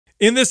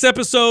In this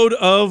episode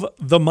of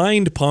The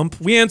Mind Pump,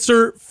 we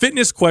answer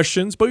fitness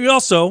questions, but we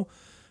also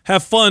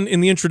have fun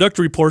in the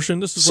introductory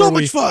portion. This is so where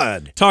much we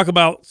fun. Talk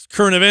about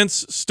current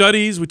events,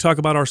 studies. We talk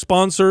about our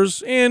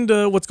sponsors and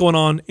what's going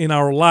on in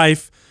our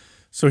life.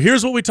 So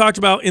here's what we talked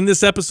about in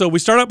this episode. We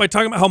start out by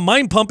talking about how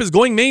Mind Pump is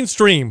going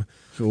mainstream.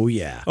 Oh,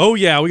 yeah. Oh,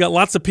 yeah. We got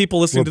lots of people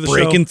listening to the show.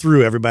 Breaking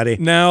through, everybody.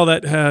 Now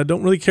that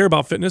don't really care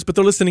about fitness, but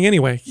they're listening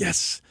anyway.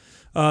 Yes.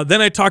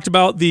 Then I talked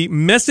about the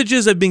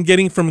messages I've been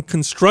getting from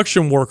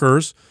construction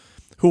workers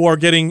who are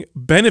getting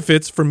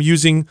benefits from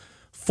using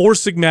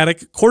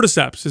 4-sigmatic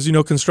cordyceps. As you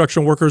know,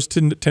 construction workers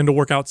tend to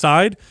work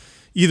outside,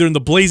 either in the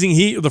blazing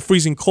heat or the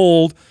freezing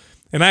cold.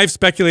 And I've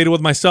speculated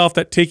with myself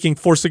that taking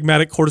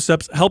 4-sigmatic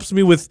cordyceps helps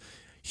me with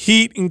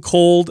heat and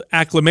cold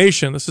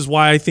acclimation. This is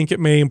why I think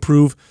it may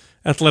improve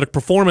athletic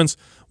performance,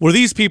 where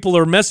these people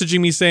are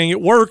messaging me saying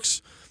it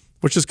works,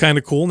 which is kind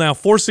of cool. Now,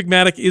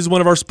 4-sigmatic is one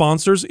of our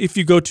sponsors. If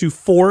you go to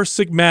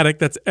 4-sigmatic,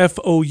 that's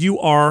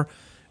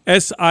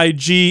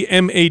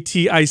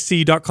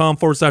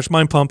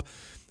FOURSIGMATIC.com/mindpump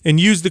and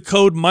use the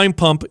code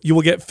MindPump, you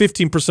will get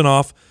 15%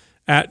 off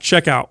at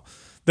checkout.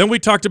 Then we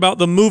talked about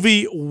the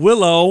movie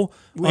Willow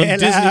on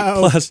Disney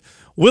Plus.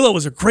 Willow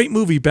was a great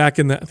movie back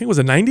in the, I think it was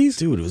the 90s?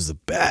 Dude, it was the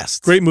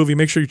best. Great movie.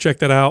 Make sure you check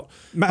that out.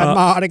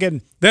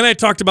 Madigan. Then I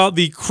talked about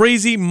the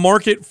crazy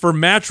market for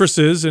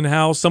mattresses and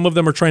how some of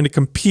them are trying to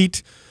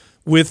compete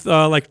with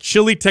like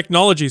Chili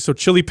technology. So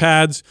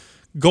ChiliPads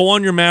go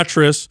on your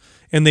mattress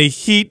and they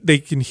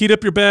can heat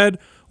up your bed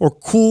or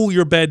cool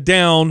your bed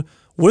down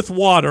with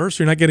water,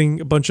 so you're not getting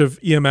a bunch of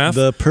EMF.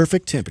 The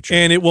perfect temperature.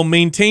 And it will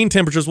maintain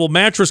temperatures. Well,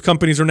 mattress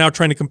companies are now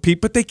trying to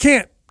compete, but they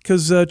can't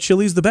because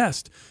Chili's the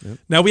best. Yep.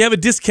 Now, we have a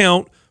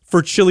discount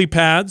for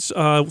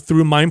ChiliPads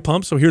through Mind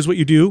Pump, so here's what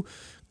you do.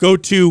 Go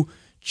to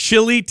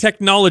Chili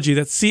Technology,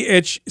 that's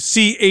CHILI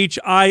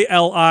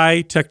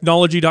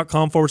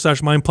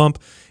technology.com/mindpump,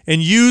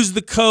 and use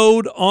the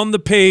code on the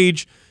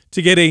page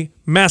to get a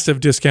massive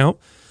discount.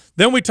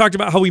 Then we talked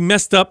about how we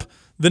messed up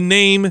the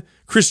name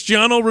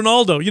Cristiano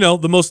Ronaldo, you know,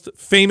 the most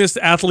famous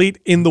athlete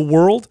in the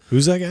world.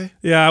 Who's that guy?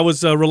 Yeah, I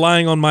was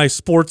relying on my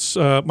sports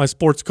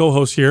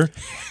co-host here,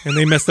 and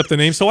they messed up the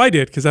name, so I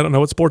did, because I don't know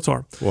what sports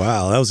are.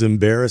 Wow, that was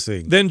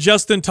embarrassing. Then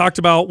Justin talked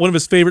about one of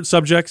his favorite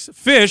subjects,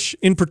 fish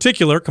in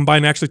particular,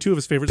 combined actually two of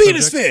his favorite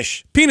subjects.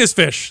 Fish. Penis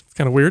fish. It's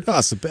kind of weird. Oh,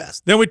 it's the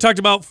best. Then we talked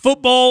about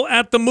football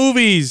at the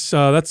movies.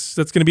 That's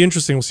going to be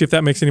interesting. We'll see if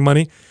that makes any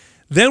money.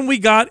 Then we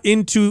got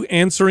into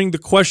answering the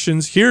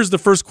questions. Here's the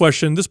first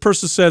question. This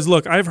person says,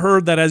 look, I've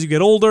heard that as you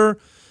get older,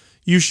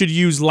 you should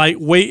use light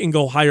weight and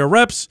go higher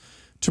reps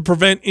to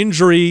prevent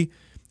injury.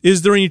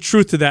 Is there any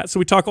truth to that? So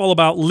we talk all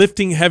about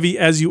lifting heavy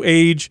as you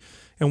age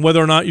and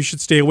whether or not you should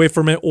stay away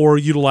from it or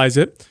utilize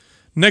it.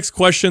 Next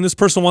question. This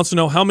person wants to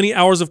know how many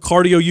hours of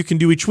cardio you can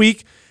do each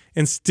week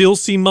and still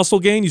see muscle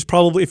gain.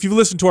 If you've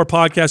listened to our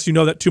podcast, you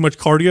know that too much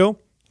cardio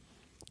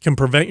can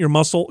prevent your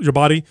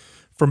body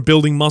from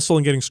building muscle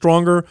and getting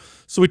stronger.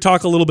 So we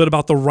talk a little bit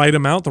about the right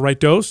amount, the right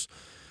dose.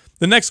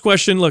 The next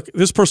question, look,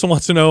 this person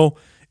wants to know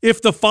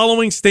if the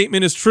following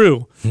statement is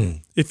true.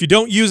 If you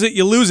don't use it,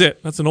 you lose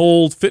it. That's an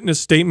old fitness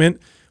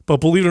statement, but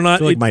believe it or not, I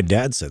feel like my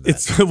dad said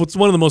that. It's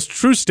one of the most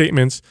true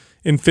statements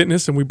in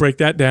fitness, and we break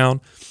that down.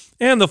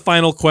 And the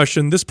final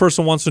question, this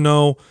person wants to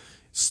know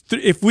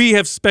if we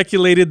have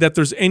speculated that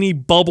there's any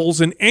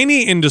bubbles in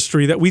any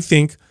industry that we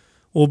think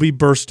will be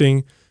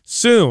bursting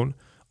soon.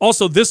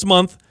 Also, this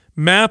month,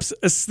 MAPS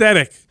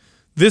Aesthetic.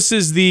 This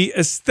is the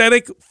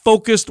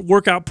aesthetic-focused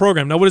workout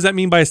program. Now, what does that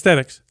mean by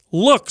aesthetics?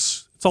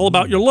 Looks. It's all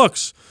about your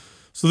looks.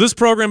 So this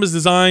program is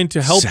designed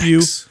to help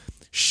you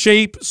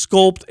shape,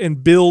 sculpt,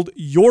 and build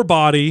your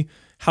body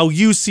how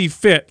you see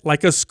fit,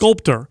 like a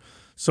sculptor.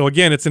 So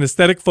again, it's an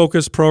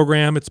aesthetic-focused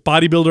program. It's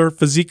bodybuilder,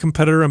 physique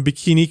competitor, and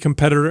bikini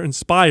competitor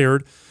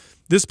inspired.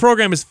 This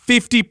program is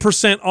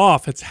 50%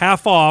 off. It's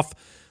half off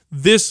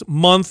this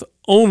month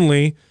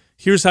only.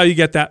 Here's how you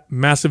get that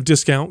massive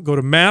discount. Go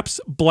to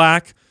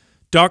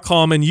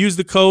mapsblack.com and use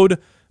the code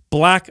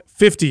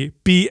BLACK50,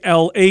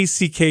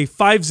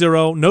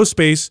 BLACK50, no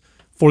space,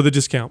 for the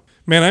discount.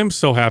 Man, I'm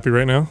so happy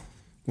right now.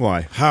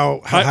 Why?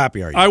 How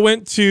happy are you? I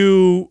went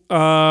to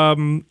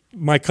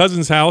my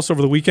cousin's house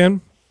over the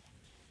weekend,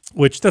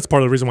 which that's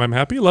part of the reason why I'm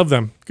happy. I love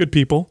them. Good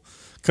people.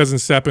 Cousin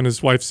Sepp and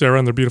his wife Sarah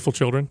and their beautiful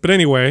children. But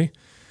anyway,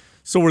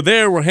 so we're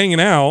there, we're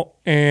hanging out,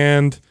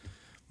 and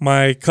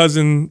my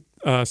cousin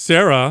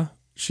Sarah,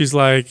 she's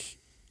like,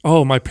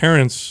 oh, my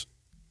parents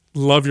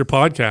love your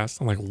podcast.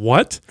 I'm like,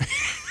 what?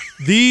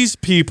 These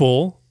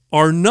people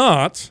are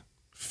not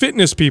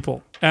fitness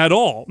people at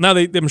all. Now,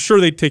 I'm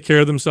sure they take care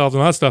of themselves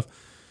and all that stuff,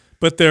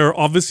 but they're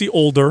obviously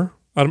older.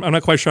 I'm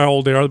not quite sure how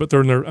old they are, but they're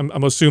in their,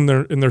 I'm assuming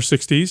they're in their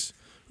 60s,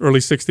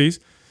 early 60s.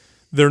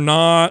 They're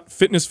not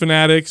fitness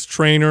fanatics,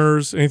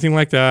 trainers, anything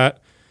like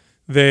that.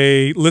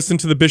 They listen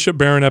to the Bishop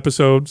Barron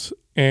episodes,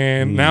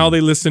 and now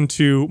they listen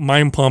to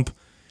Mind Pump,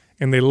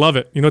 and they love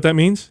it. You know what that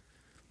means?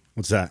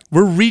 What's that?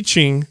 We're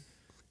reaching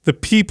the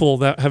people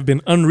that have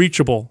been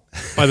unreachable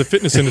by the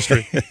fitness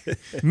industry.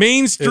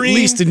 Mainstream. At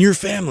least in your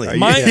family.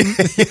 That's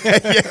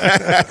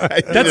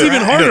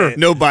even harder.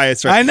 No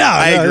bias. Right? I know.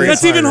 I agree.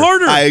 That's even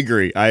harder. I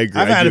agree. I've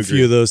had a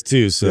few of those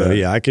too, so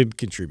yeah, I could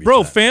contribute.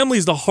 Bro, to that.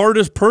 family's the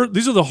hardest.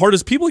 These are the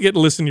hardest people to get to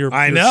listen to your.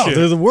 I your know shit.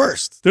 they're the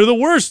worst. They're the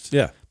worst.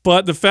 Yeah.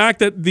 But the fact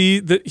that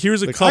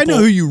here's a couple. I know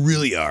who you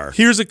really are.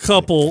 Here's a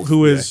couple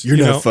who is You're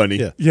not funny.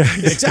 Yeah.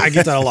 I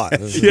get that a lot.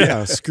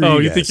 Yeah. Screw Oh,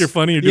 you you guys. think you're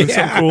funny? You're doing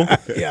something cool?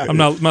 Yeah. I'm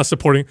not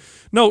supporting.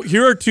 No,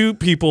 here are two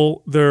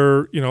people.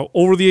 They're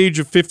over the age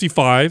of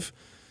 55.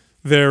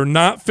 They're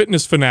not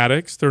fitness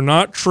fanatics. They're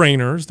not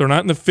trainers. They're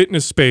not in the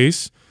fitness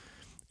space,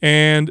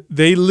 and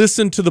they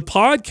listen to the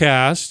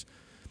podcast,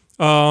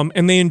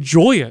 and they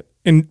enjoy it.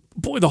 And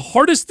boy, the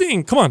hardest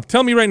thing. Come on,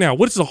 tell me right now.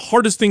 What's the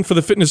hardest thing for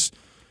the fitness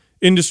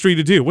industry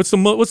to do? What's the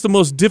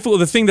most difficult?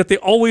 The thing that they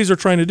always are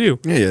trying to do.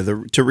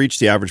 To reach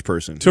the average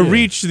person. To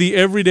reach the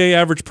everyday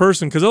average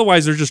person, because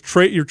otherwise they're just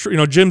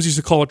gyms used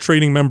to call it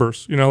trading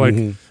members.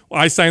 Well,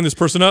 I sign this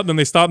person up, then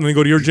they stop, and they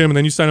go to your gym, and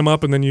then you sign them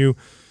up, and then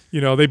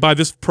they buy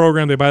this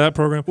program, they buy that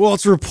program. Well,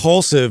 it's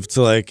repulsive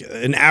to like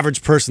an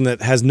average person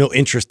that has no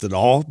interest at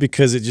all,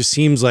 because it just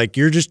seems like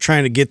you're just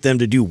trying to get them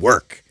to do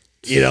work.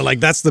 Like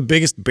that's the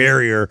biggest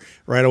barrier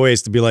right away,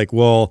 is to be like,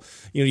 well,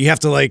 you have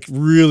to like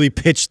really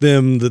pitch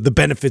them the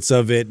benefits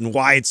of it and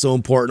why it's so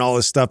important, all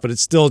this stuff, but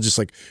it's still just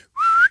like,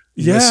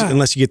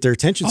 unless you get their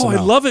attention somehow.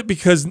 I love it,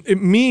 because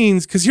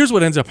because here's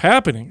what ends up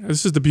happening.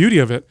 This is the beauty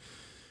of it.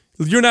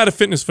 You're not a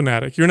fitness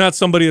fanatic. You're not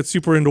somebody that's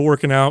super into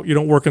working out. You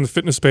don't work in the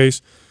fitness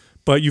space,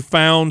 but you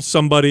found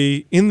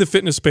somebody in the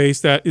fitness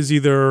space that is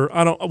either,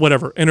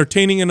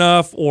 entertaining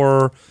enough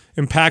or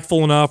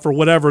impactful enough or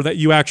whatever, that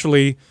you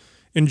actually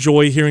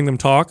enjoy hearing them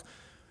talk.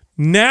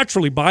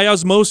 Naturally, by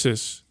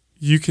osmosis,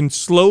 you can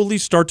slowly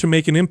start to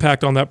make an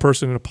impact on that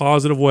person in a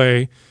positive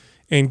way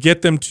and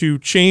get them to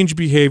change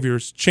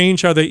behaviors,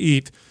 change how they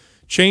eat,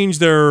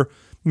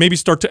 maybe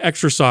start to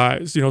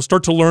exercise,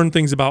 start to learn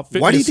things about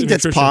fitness. Why do you think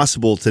that's nutrition.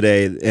 possible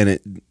today and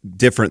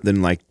different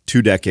than like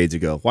 2 decades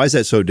ago? Why is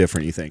that so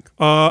different, you think?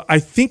 I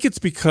think it's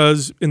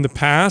because in the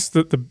past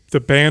the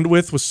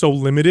bandwidth was so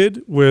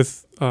limited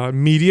with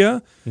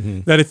media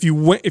that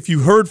if you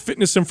heard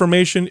fitness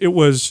information, it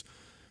was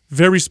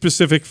very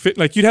specific.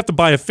 Like you'd have to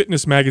buy a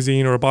fitness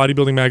magazine or a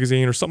bodybuilding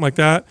magazine or something like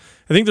that.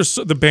 I think the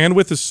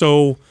bandwidth is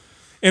so.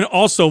 And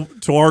also,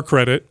 to our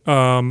credit,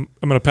 I'm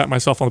going to pat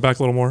myself on the back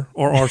a little more,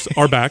 or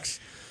our backs.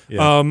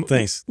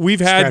 Thanks.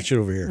 Scratch it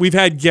over here. We've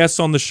had guests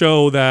on the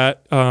show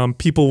that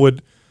people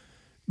would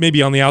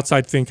maybe on the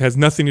outside think has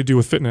nothing to do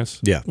with fitness.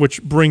 Yeah.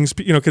 Which brings,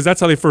 because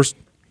that's how they first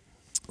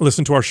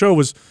listened to our show,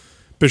 was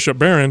Bishop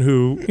Barron,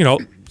 who,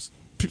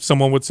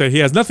 someone would say he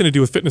has nothing to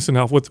do with fitness and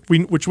health,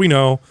 which we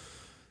know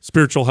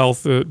spiritual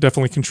health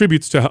definitely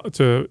contributes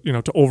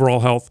to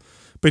overall health.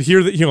 But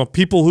here,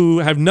 people who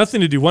have want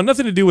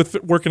nothing to do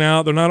with working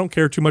out. They don't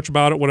care too much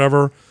about it,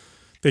 whatever.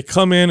 They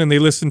come in and they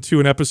listen to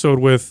an episode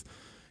with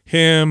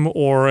him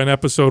or an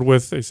episode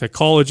with a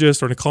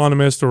psychologist or an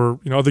economist or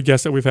other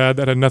guests that we've had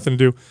that had nothing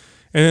to do.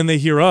 And then they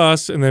hear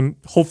us, and then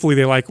hopefully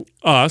they like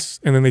us,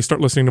 and then they start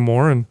listening to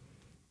more. And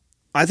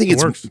I think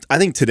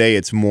today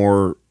it's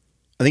more.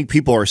 I think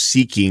people are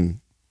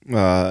seeking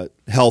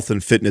health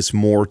and fitness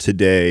more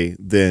today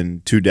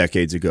than 2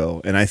 decades ago,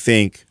 and I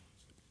think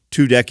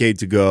 2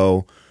 decades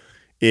ago,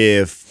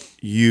 if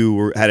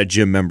you had a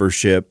gym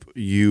membership,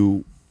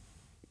 you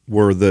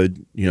were the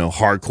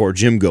hardcore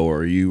gym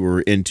goer. You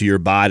were into your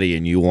body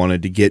and you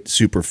wanted to get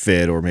super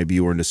fit, or maybe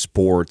you were into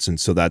sports, and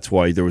so that's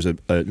why there was an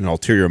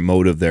ulterior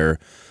motive there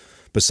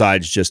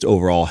besides just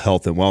overall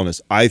health and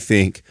wellness. I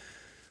think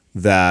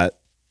that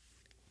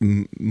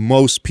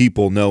most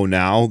people know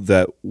now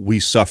that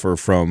we suffer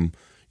from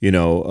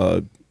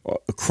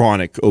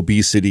chronic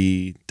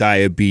obesity,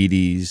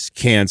 diabetes,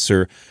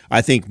 cancer.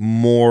 I think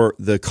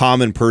the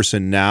common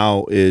person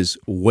now is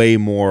way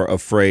more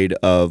afraid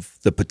of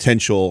the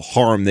potential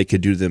harm they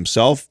could do to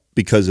themselves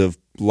because of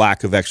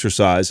lack of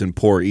exercise and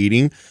poor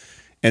eating.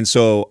 And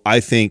so I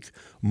think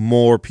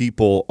more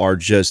people are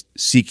just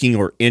seeking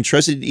or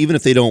interested, even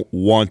if they don't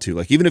want to.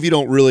 Like, even if you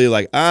don't really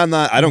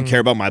I don't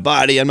care about my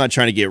body. I'm not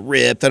trying to get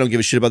ripped. I don't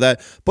give a shit about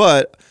that.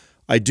 But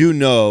I do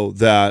know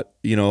that,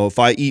 if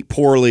I eat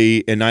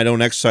poorly and I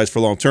don't exercise for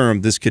long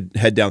term, this could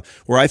head down.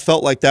 Where I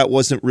felt like that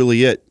wasn't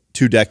really it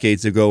 2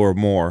 decades ago or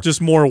more.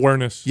 Just more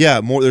awareness. Yeah,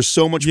 more. There's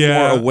so much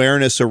more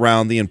awareness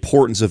around the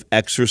importance of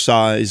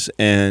exercise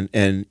and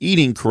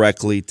eating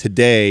correctly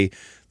today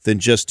than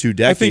just 2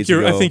 decades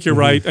ago. I think you're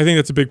right. I think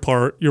that's a big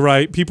part. You're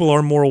right. People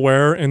are more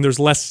aware, and there's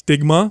less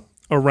stigma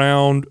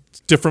around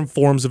different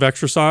forms of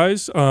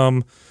exercise.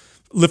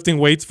 Lifting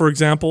weights, for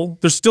example,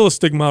 there's still a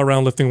stigma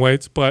around lifting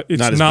weights, but it's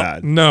not as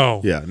bad.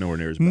 No. Yeah, nowhere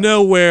near as bad.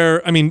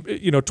 Nowhere. I mean,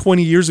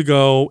 20 years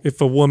ago,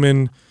 if a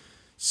woman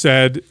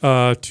said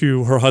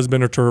to her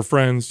husband or to her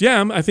friends,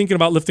 yeah, I'm thinking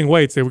about lifting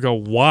weights, they would go,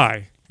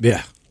 why?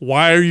 Yeah.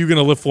 Why are you going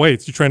to lift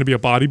weights? You trying to be a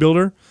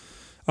bodybuilder?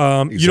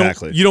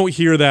 Exactly. You don't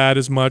hear that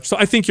as much. So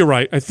I think you're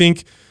right. I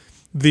think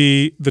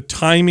the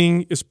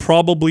timing is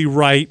probably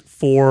right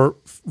for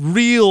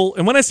real.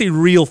 And when I say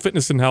real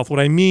fitness and health, what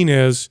I mean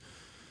is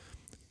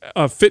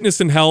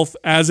fitness and health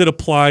as it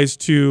applies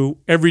to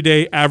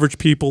everyday average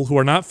people who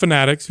are not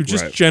fanatics, who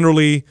just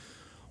generally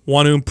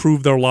want to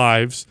improve their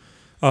lives.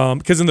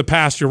 Because in the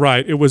past, you're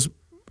right, it was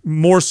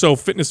more so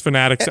fitness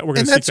fanatics that were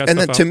going to seek that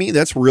stuff out. To me,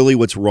 that's really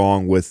what's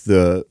wrong with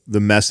the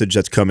message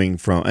that's coming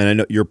from, and I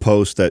know your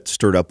post that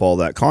stirred up all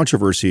that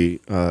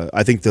controversy.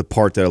 I think the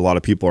part that a lot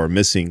of people are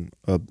missing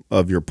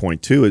of your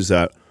point too is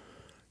that,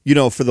 you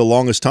know, for the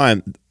longest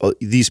time,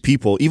 these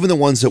people, even the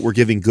ones that were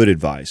giving good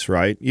advice,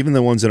 right? Even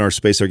the ones in our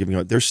space that are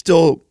giving, they're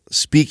still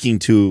speaking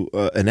to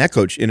an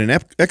echo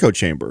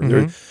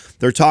chamber.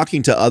 They're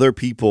talking to other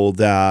people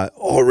that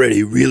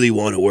already really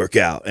want to work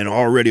out and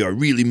already are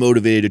really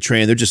motivated to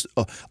train. They're just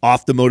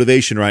off the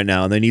motivation right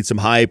now, and they need some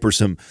hype or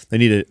they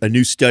need a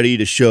new study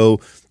to show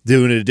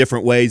doing it a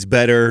different way is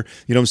better.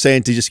 You know what I'm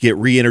saying? To just get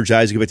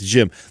re-energized and go back to the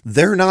gym.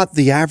 They're not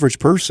the average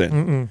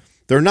person.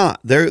 They're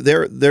not.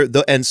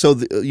 And so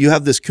you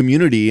have this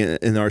community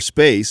in our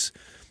space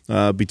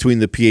between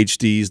the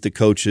PhDs, the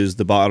coaches,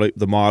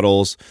 the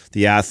models,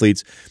 the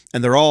athletes,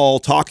 and they're all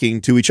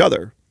talking to each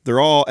other. They're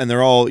all,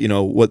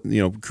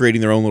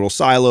 creating their own little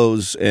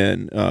silos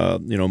and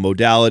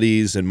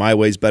modalities, and my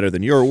way's better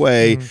than your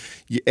way,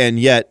 and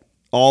yet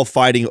all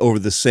fighting over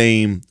the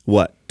same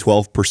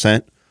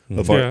 12%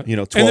 of our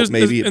 12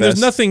 maybe. And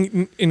there's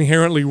nothing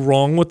inherently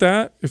wrong with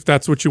that if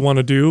that's what you want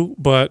to do.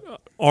 But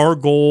our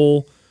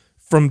goal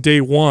from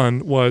day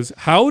one was,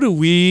 how do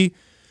we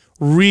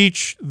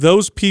reach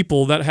those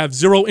people that have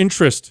zero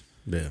interest?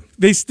 Yeah.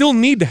 They still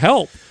need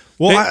help.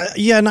 Well,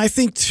 and I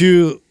think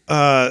too.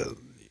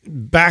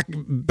 Back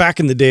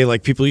in the day,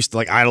 like, people used to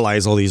like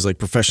idolize all these like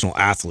professional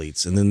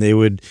athletes, and then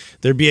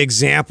there'd be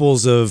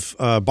examples of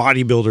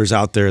bodybuilders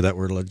out there that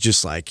were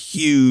just like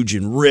huge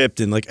and ripped,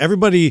 and like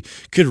everybody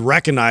could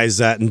recognize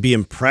that and be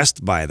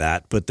impressed by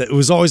that, but it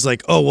was always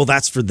like, oh well,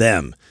 that's for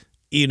them.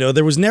 You know,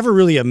 there was never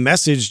really a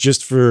message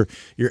just for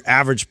your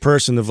average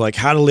person of like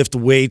how to lift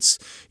weights,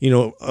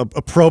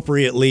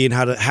 appropriately, and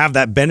how to have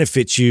that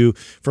benefit you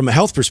from a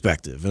health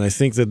perspective. And I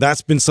think that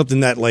that's been something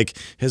that like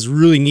has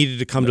really needed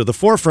to come to the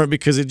forefront,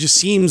 because it just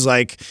seems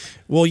like,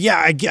 well,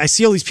 yeah, I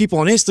see all these people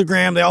on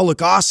Instagram, they all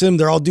look awesome,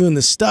 they're all doing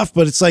this stuff,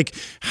 but it's like,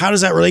 how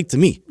does that relate to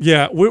me?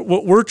 Yeah,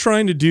 what we're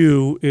trying to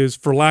do is,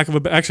 for lack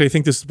of actually, I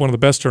think this is one of the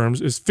best terms,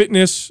 is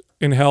fitness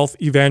and health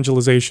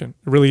evangelization.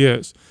 It really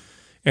is.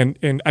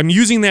 And I'm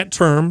using that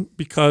term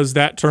because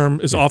that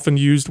term is often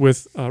used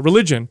with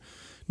religion.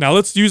 Now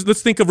let's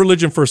think of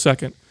religion for a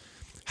second.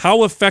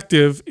 How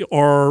effective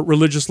are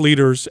religious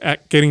leaders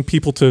at getting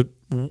people to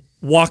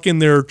walk in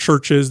their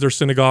churches, their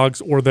synagogues,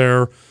 or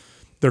their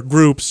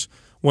groups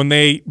when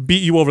they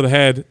beat you over the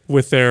head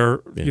with their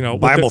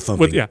Bible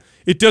thumping?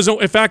 It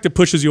doesn't. In fact, it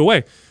pushes you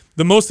away.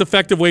 The most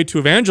effective way to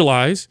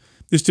evangelize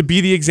is to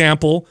be the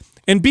example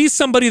and be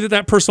somebody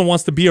that person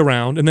wants to be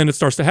around, and then it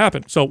starts to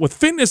happen. So with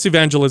fitness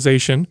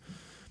evangelization,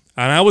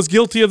 and I was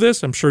guilty of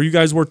this, I'm sure you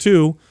guys were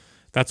too,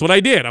 that's what I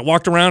did. I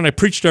walked around and I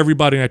preached to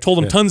everybody, and I told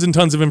them tons and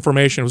tons of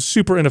information. It was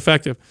super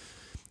ineffective.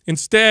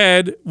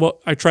 Instead, what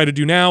I try to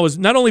do now is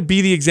not only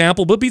be the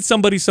example, but be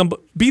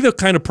the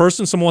kind of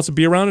person someone wants to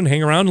be around and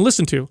hang around and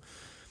listen to.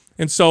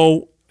 And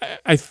so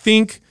I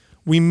think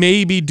we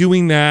may be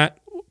doing that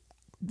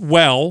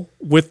well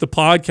with the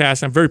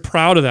podcast. I'm very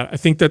proud of that. I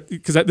think that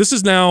because this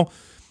is now...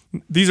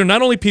 These are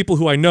not only people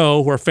who I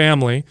know, who are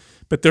family,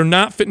 but they're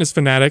not fitness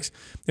fanatics.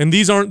 And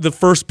these aren't the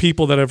first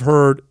people that I've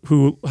heard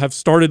who have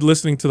started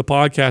listening to the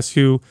podcast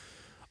who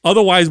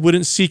otherwise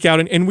wouldn't seek out.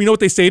 And we know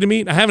what they say to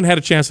me. I haven't had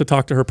a chance to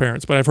talk to her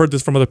parents, but I've heard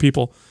this from other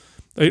people.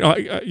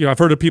 I've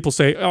heard of people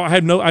say, "Oh, I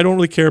don't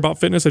really care about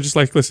fitness. I just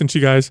like listening to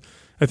you guys.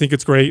 I think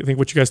it's great. I think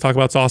what you guys talk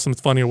about is awesome.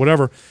 It's funny," or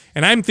whatever.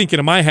 And I'm thinking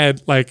in my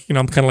head, like,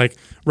 I'm kind of like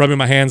rubbing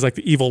my hands, like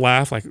the evil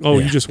laugh, like, "Oh,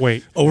 you just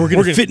wait. Oh, we're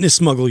gonna fitness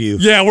smuggle you.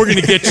 Yeah, we're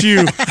gonna get you.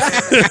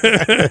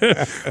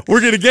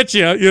 We're gonna get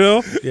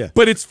you. Yeah.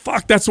 But it's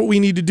that's what we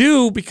need to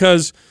do,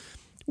 because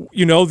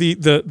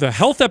the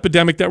health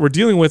epidemic that we're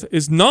dealing with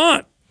is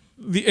not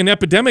an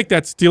epidemic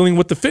that's dealing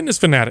with the fitness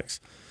fanatics.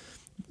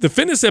 The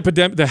fitness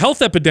epidemic, the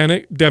health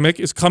epidemic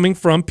is coming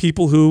from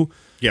people who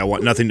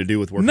want nothing to do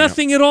with working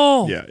nothing out. At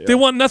all. Yeah. They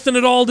want nothing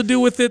at all to do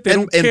with it. They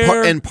don't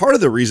care. And part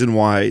of the reason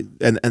why,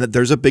 and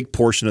there's a big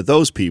portion of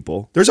those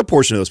people. There's a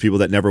portion of those people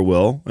that never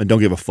will and don't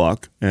give a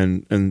fuck,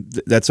 and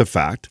that's a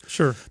fact.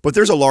 Sure. But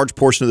there's a large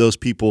portion of those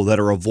people that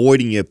are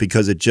avoiding it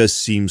because it just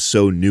seems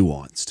so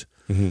nuanced.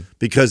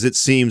 Because it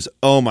seems,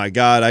 oh my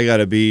God, I got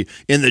to be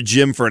in the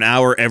gym for an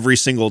hour every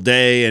single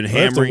day and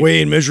hammering. I have to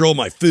weigh and measure all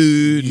my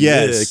food.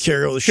 Yes.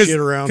 Carry all the shit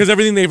around. Because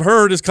everything they've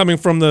heard is coming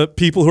from the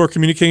people who are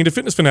communicating to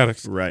fitness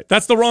fanatics. Right.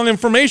 That's the wrong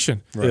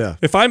information. Right. Yeah.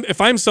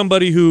 If I'm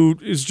somebody who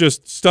is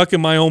just stuck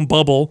in my own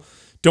bubble,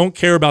 don't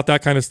care about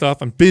that kind of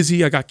stuff, I'm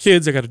busy, I got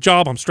kids, I got a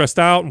job, I'm stressed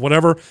out and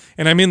whatever,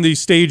 and I'm in the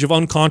stage of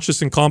unconscious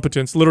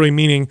incompetence, literally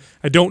meaning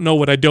I don't know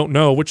what I don't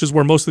know, which is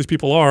where most of these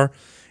people are.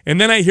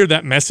 And then I hear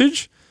that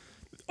message.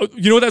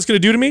 You know what that's going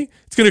to do to me?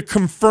 It's going to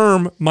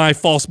confirm my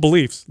false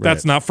beliefs. Right.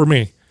 That's not for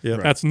me. Yeah.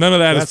 That's none of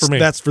that's for me.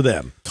 That's for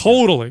them.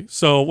 Totally.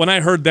 So when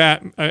I heard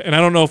that, and I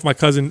don't know if my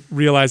cousin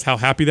realized how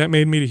happy that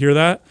made me to hear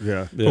that.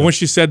 Yeah. But when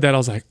she said that, I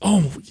was like,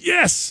 oh,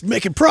 yes.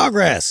 Making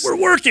progress.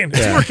 We're working.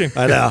 It's working.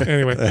 I know.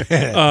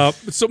 Anyway,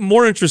 so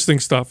more interesting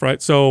stuff,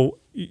 right? So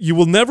you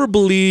will never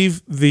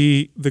believe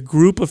the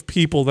group of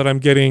people that I'm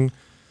getting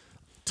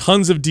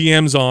tons of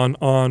DMs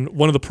on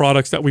one of the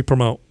products that we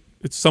promote.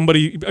 It's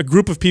a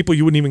group of people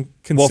you wouldn't even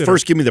consider. Well,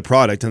 first give me the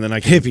product, and then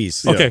I can...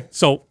 Hippies. Okay, Yeah.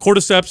 so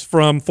Cordyceps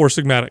from Four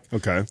Sigmatic.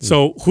 Okay.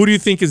 So who do you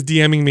think is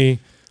DMing me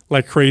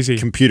like crazy?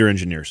 Computer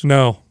engineers.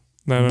 No.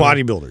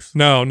 Bodybuilders.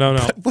 No.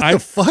 What the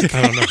fuck?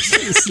 I don't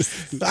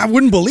know. I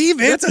wouldn't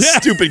believe it. That's a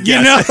stupid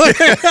guess. You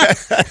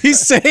know? He's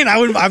saying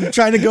I'm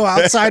trying to go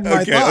outside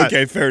my thought.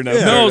 Okay, fair enough.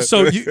 Yeah. Fair No, enough.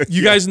 so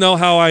you guys know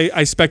how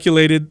I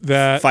speculated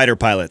that... Fighter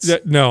pilots.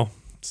 No.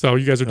 So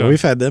you guys are done.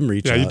 We've had them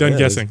reach out. You're done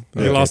guessing.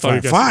 You lost all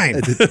your guesses.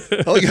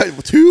 Fine. Oh, you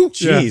got two?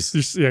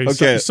 Jeez. Yeah, you're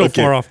Okay, so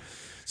okay. far off.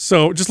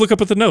 So just look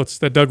up at the notes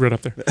that Doug read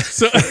up there.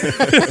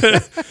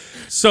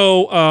 So,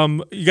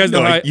 you guys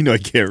know how I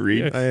can't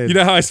read. you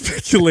know how I It's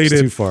speculated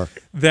too far.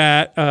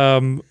 that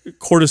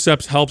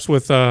Cordyceps helps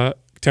with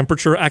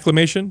temperature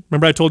acclimation.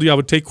 Remember I told you I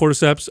would take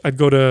Cordyceps, I'd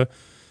go to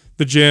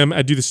the gym,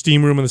 I'd do the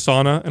steam room and the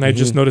sauna, and I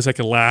just noticed I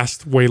could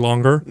last way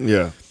longer.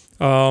 Yeah.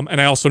 And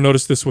I also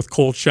noticed this with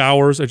cold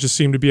showers. I just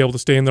seem to be able to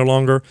stay in there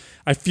longer.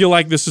 I feel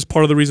like this is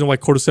part of the reason why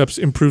Cordyceps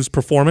improves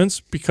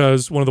performance,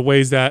 because one of the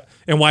ways that,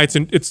 and why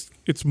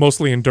it's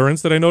mostly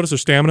endurance that I notice, or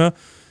stamina,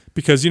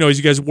 because, as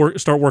you guys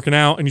start working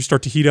out and you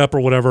start to heat up or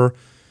whatever,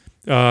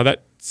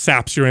 that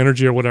saps your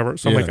energy or whatever.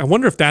 So I'm like, I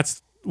wonder if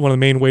that's one of the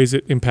main ways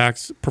it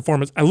impacts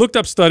performance. I looked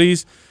up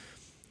studies.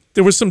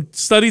 There were some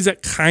studies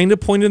that kind of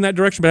pointed in that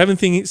direction, but I haven't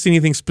seen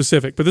anything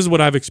specific. But this is what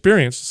I've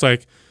experienced. It's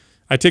like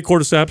I take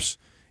Cordyceps,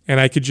 and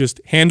I could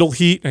just handle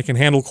heat, and I can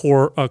handle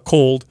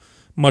cold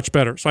much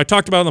better. So I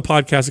talked about it on the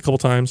podcast a couple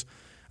times.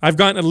 I've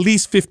gotten at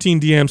least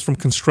 15 DMs from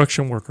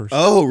construction workers.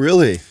 Oh,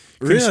 really?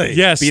 Really?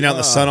 Yes. Being out in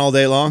the sun all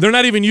day long? They're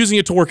not even using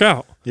it to work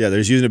out. Yeah, they're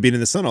just using it being in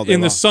the sun all day long.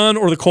 In the sun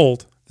or the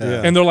cold.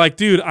 Yeah. And they're like,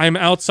 dude, I'm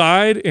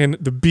outside in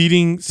the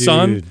beating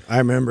sun. Dude, I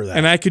remember that.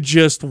 And I could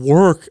just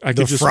work.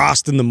 the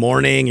frost in the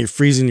morning, you're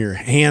freezing your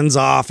hands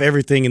off,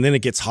 everything, and then it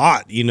gets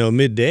hot,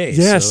 midday.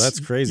 Yes. So that's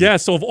crazy. Yeah,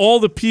 so of all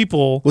the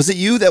people... Was it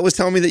you that was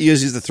telling me that you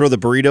guys used to throw the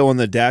burrito on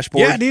the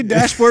dashboard? Yeah, dude,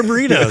 dashboard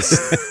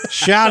burritos.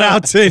 Shout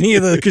out to any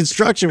of the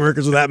construction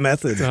workers with that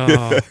method.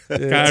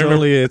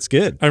 It's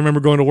good. I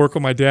remember going to work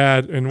with my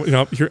dad, and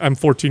here, I'm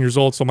 14 years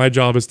old, so my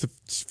job is to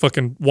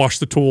fucking wash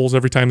the tools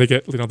every time they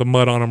get the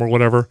mud on them or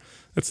whatever.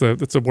 That's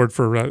a word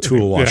for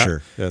tool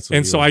washer. Yeah. That's what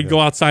and so I'd go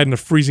outside in a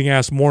freezing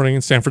ass morning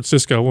in San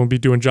Francisco when we'd be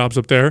doing jobs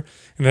up there,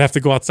 and I'd have to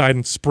go outside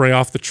and spray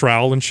off the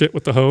trowel and shit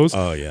with the hose.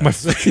 Oh yeah, my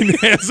fucking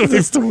hands.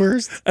 That's the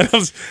worst. And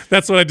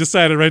that's what I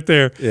decided right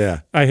there.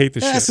 Yeah, I hate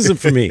this shit. This isn't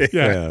for me.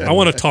 Yeah. I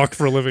want to talk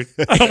for a living.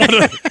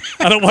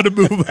 I don't want to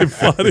move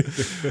my body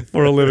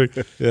for a living.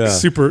 Yeah,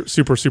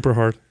 super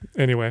hard.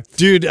 Anyway,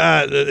 dude,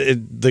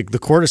 the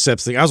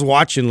Cordyceps thing. I was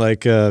watching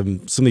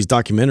some of these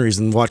documentaries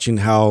and watching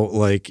how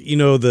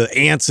the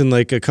ants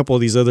and a couple of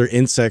these other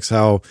insects,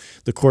 how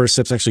the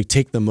Cordyceps actually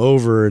take them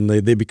over and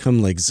they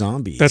become like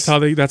zombies. That's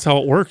how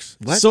it works.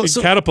 What? So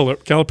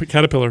caterpillars.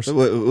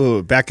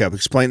 Back up.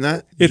 Explain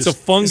that. It's a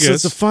fungus. So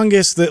it's a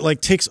fungus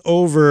that takes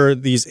over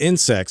these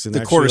insects and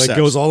the actually Cordyceps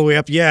goes all the way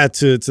up,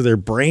 to their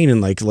brain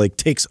and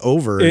takes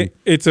over.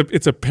 It's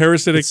a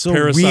parasitic. It's so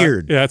parasite.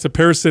 weird. Yeah, it's a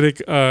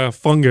parasitic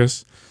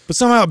fungus. But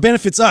somehow it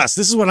benefits us.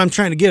 This is what I'm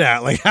trying to get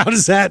at. How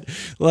does that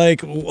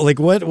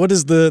what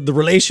is the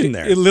relation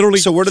there? It literally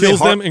So where do kills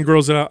they them and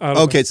grows it out.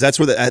 Okay, so that's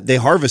where they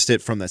harvest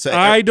it from that. So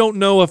I don't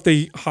know if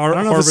they I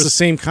don't know if it's the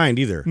same kind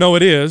either. No,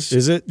 it is.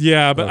 Is it?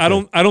 Yeah, but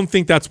Okay. I don't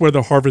think that's where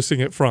they're harvesting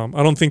it from.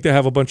 I don't think they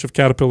have a bunch of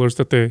caterpillars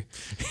that they.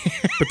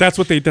 But that's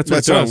what it that's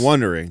does. what I'm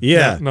wondering.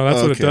 Yeah. No,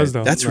 that's what it does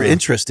though. That's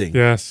interesting.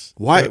 Yes.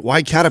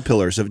 Why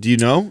caterpillars? Do you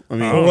know? I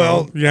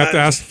mean, You have to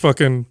ask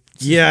fucking.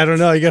 Yeah, I don't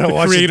know. You gotta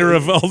watch creator it.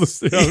 of all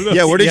this.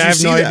 Yeah, where did I you have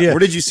see no that? idea. Where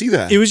did you see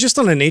that? It was just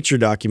on a nature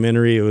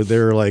documentary. They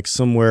were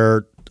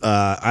somewhere.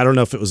 I don't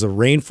know if it was a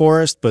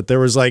rainforest, but there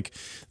was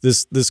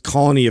this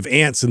colony of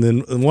ants, and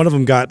then one of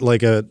them got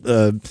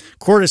a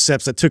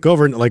cordyceps that took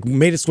over and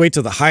made its way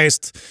to the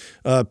highest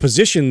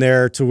position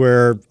there, to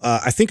where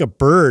I think a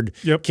bird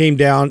came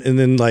down and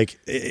then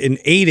and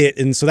ate it,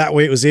 and so that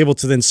way it was able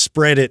to then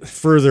spread it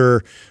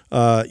further,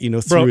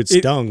 through its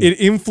dung. It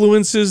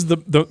influences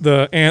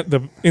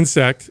the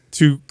insect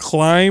to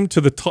climb to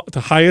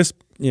the highest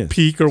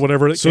peak or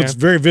whatever it can. So it's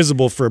very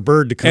visible for a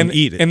bird to come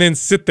eat it, and then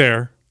sit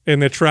there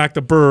and attract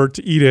a bird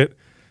to eat it,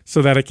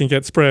 so that it can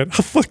get spread.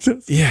 Fuck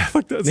this. Yeah,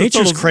 fuck this.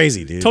 Nature's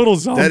crazy, dude. Total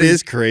zombie. That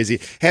is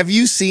crazy. Have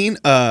you seen?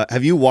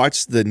 Have you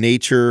watched the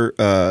Nature?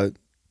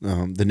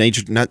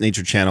 Not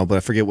Nature Channel, but I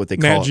forget what they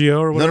call Nat Geo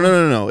it. or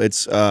whatever? No.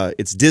 It's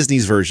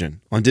Disney's version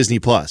on Disney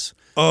Plus.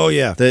 Oh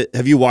yeah.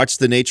 Have you watched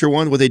the Nature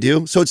one? What they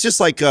do? So it's just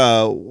what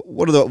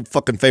are the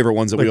fucking favorite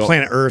ones that we all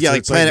Planet Earth? Yeah,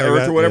 like Planet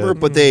Earth or whatever. Yeah.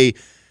 But they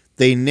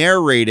they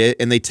narrate it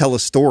and they tell a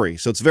story.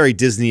 So it's very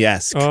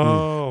Disney-esque,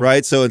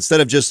 right? So instead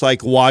of just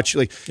like watch,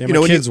 like you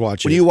know,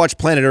 when you watch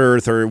Planet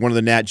Earth or one of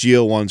the Nat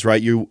Geo ones,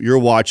 right? You're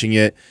watching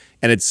it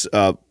and it's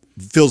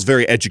feels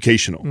very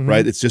educational,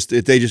 right? It's just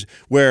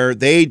where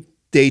they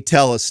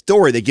tell a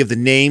story. They give the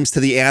names to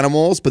the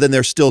animals, but then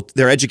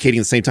they're educating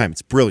at the same time.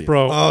 It's brilliant,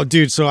 bro. Oh,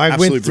 dude! So I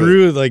Absolutely went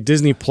through like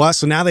Disney Plus,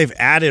 so now they've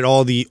added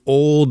all the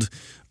old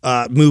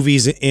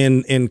movies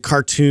in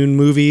cartoon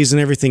movies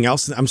and everything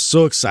else. I'm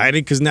so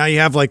excited because now you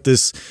have like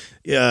this,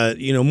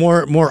 you know,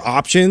 more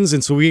options.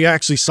 And so we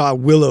actually saw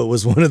Willow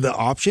was one of the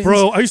options.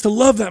 Bro, I used to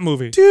love that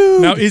movie.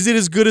 Dude. Now, is it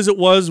as good as it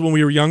was when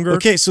we were younger?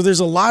 Okay, so there's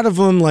a lot of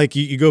them. Like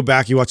you go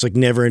back, you watch like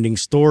Neverending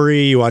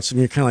Story. You watch them,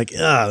 you're kind of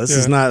like, this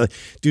is not.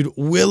 Dude,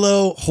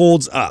 Willow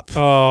holds up.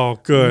 Oh,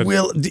 good.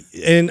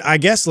 And I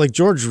guess like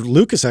George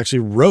Lucas actually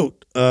wrote,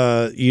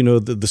 you know,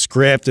 the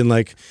script and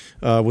like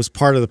was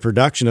part of the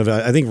production of it.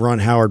 I think Ron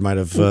Howard might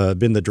have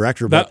been the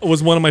director. That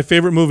was one of my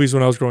favorite movies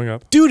when I was growing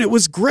up. Dude, it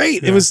was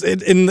great. Yeah.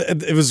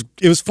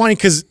 It was funny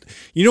because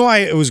you know why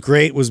it was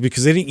great was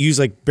because they didn't use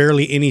like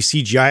barely any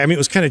CGI. I mean, it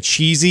was kind of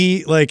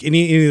cheesy. Like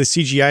any of the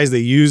CGIs they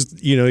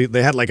used, you know,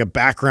 they had like a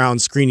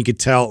background screen. You could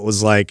tell it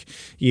was like,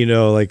 you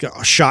know, like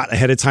a shot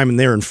ahead of time and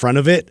they're in front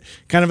of it,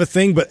 kind of a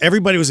thing. But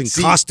everybody was in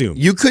costume.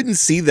 You couldn't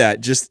see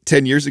that just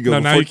 10 years ago. No,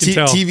 now you can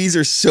tell. TVs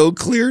are so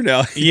clear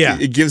now. Yeah,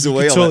 it gives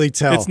away. You totally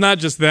tell. It's not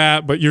just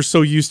that, but you're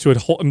so used to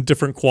it in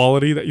different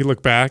quality that you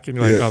look back and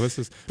you're like, oh, this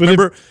is.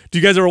 Remember, do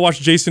you guys ever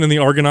watch Jason and the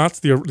Argonauts,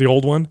 the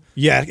old one?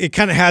 Yeah, it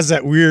kind of has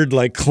that weird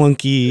like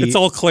clunky. It's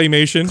all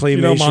claymation,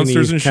 you know,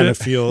 monsters and shit.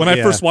 Feel, when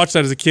I first watched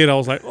that as a kid, I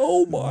was like,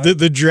 oh my.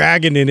 The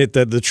dragon in it,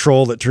 the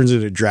troll that turns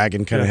into a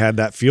dragon, kind of had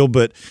that feel.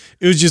 But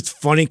it was just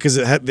funny because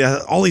it had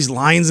all these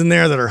lines in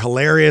there that are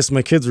hilarious.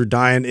 My kids were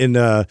dying,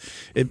 and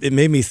it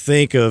made me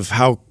think of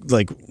how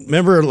like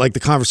remember like the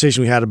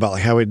conversation we had about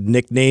like how we had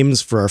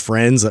nicknames for our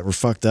friends that were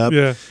fucked up.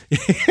 Yeah.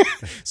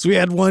 So we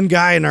had one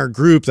guy in our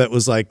group that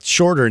was like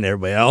shorter than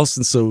everybody else,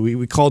 and so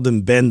we called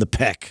him Ben the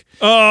Peck.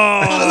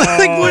 Oh,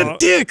 like what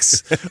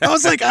dicks! I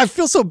was like, I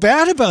feel so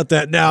bad about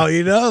that now.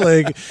 You know,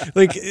 like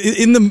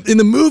in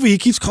the movie, he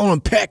keeps calling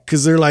them Peck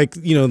because they're like,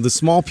 you know, the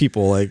small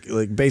people,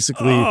 like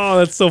basically. Oh,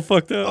 that's so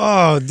fucked up.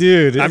 Oh,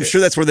 dude! I'm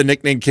sure that's where the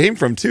nickname came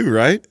from too,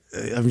 right?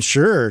 I'm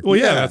sure. Well,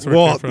 yeah, that's where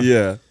it came from.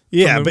 Yeah.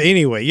 Yeah, but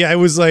anyway, yeah, it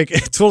was like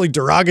totally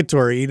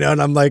derogatory, you know,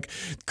 and I'm like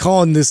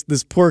calling this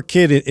poor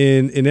kid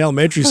in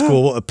elementary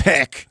school a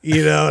peck,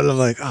 you know, and I'm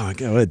like, oh my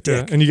God, what a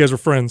dick. Yeah, and you guys were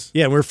friends.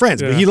 Yeah, we were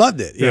friends, but he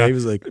loved it. Yeah, he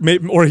was like.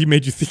 Or he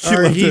made you think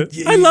he loved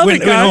it. I love it,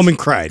 guys. Went home and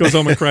cried. Goes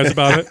home and cries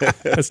about it.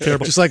 That's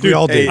terrible. Just like we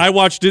all did. I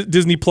watched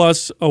Disney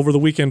Plus over the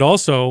weekend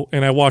also,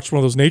 and I watched one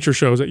of those nature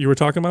shows that you were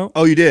talking about.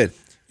 Oh, you did?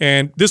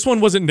 And this one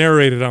wasn't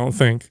narrated, I don't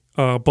think,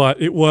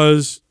 but it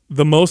was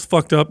the most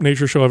fucked up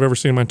nature show I've ever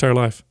seen in my entire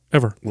life,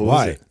 ever. Well,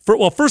 why?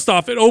 Well, first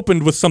off, it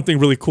opened with something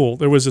really cool.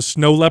 There was a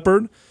snow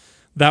leopard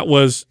that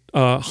was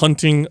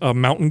hunting a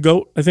mountain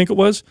goat, I think it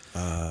was.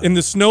 And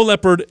the snow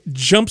leopard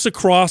jumps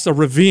across a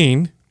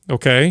ravine,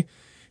 okay,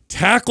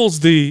 tackles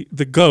the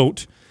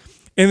goat,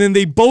 and then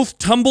they both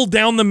tumble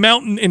down the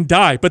mountain and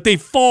die. But they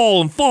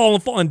fall and fall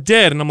and fall and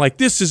dead. And I'm like,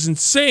 this is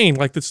insane.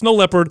 Like the snow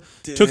leopard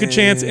took a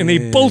chance and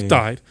they both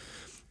died.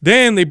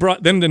 Then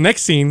the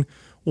next scene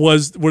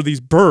were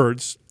these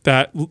birds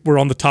that were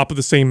on the top of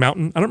the same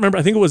mountain. I don't remember.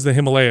 I think it was the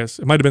Himalayas.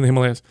 It might have been the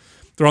Himalayas.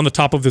 They're on the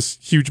top of this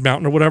huge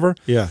mountain or whatever.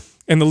 Yeah.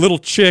 And the little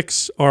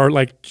chicks are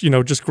like, you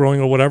know, just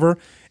growing or whatever.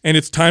 And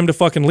it's time to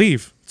fucking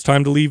leave. It's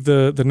time to leave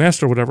the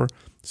nest or whatever.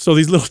 So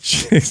these little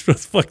chicks are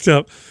fucked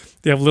up.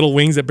 They have little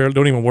wings that barely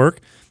don't even work.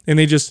 And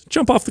they just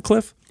jump off the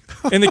cliff.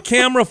 And the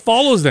camera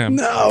follows them.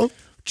 No.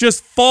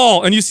 Just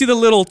fall. And you see the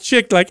little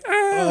chick like,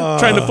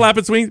 trying to flap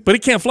its wings, but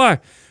it can't fly.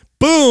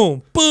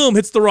 Boom, boom,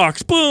 hits the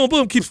rocks. Boom,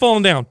 boom, keeps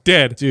falling down.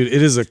 Dead. Dude,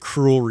 it is a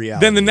cruel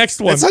reality. Then the next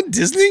one. That's on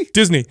Disney?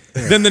 Disney.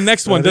 Then the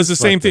next one does the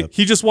same thing.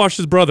 He just watched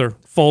his brother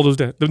fall to his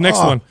death. The next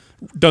one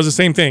does the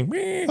same thing.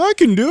 I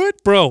can do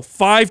it. Bro,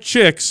 5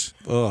 chicks.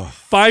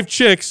 5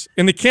 chicks.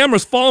 And the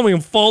camera's following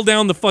them fall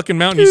down the fucking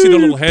mountain. You see their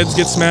little heads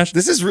get smashed.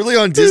 This is really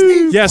on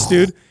Disney? Yes,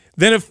 dude.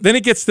 Then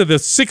it gets to the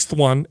 6th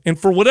one, and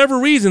for whatever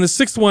reason, the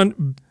 6th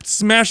one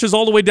smashes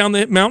all the way down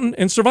the mountain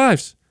and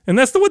survives. And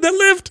that's the one that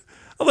lived.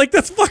 I'm like,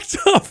 that's fucked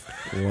up.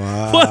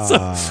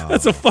 Wow.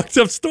 That's a fucked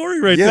up story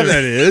right there. Yeah,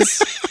 that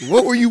is.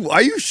 What were you?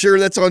 Are you sure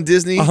that's on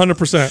Disney?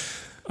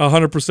 100%.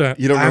 100%.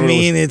 You don't. I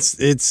mean,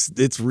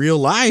 it's real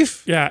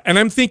life. Yeah, and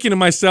I'm thinking to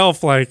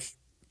myself, like,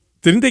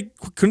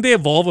 couldn't they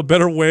evolve a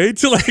better way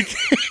to like?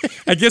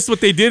 I guess what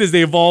they did is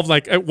they evolved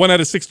like 1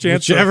 out of 6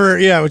 chance.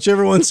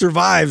 Whichever one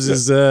survives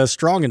is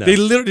strong enough. They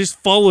literally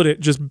just followed it,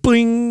 just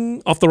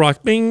bing off the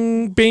rock,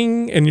 bing,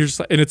 bing, and you're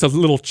just and it's a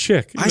little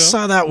chick. I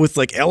saw that with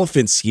like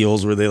elephant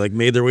seals where they like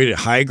made their way to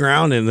high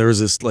ground and there was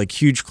this like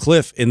huge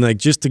cliff and like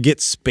just to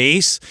get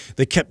space,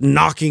 they kept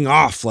knocking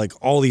off like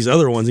all these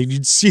other ones. And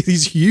you'd see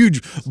these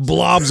huge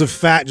blobs of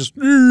fat just.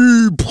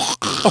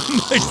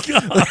 Oh my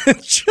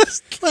God!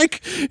 Just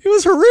like it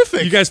was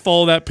horrific. You guys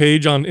follow that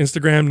page on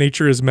Instagram?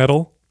 Nature is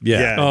Metal.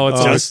 Yeah. Oh,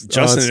 it's Justin it's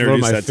one of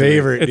introduced my that to me.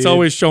 favorite. It's dude.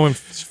 always showing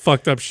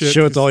fucked up shit.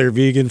 Show it to all your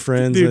vegan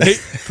friends. Dude,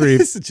 That's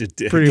pretty Such a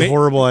dick. pretty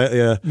horrible.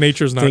 Yeah,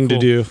 nature's not thing cool.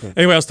 to do.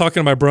 Anyway, I was talking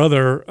to my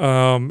brother,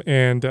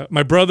 and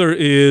my brother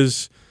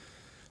is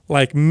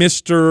like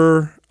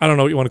Mr. I don't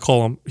know what you want to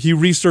call him. He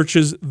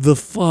researches the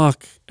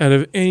fuck out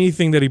of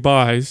anything that he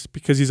buys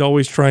because he's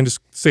always trying to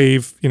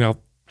save,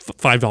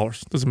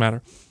 $5. Doesn't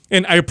matter.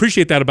 And I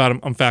appreciate that about him.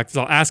 In fact,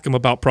 I'll ask him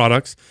about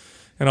products,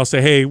 and I'll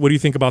say, hey, what do you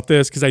think about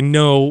this? Because I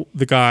know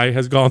the guy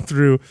has gone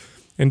through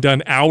and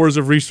done hours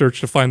of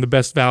research to find the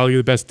best value,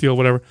 the best deal,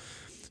 whatever.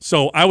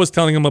 So I was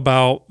telling him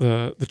about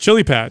the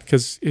ChiliPad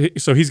because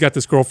he's got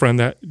this girlfriend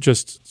that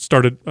just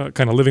started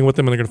kind of living with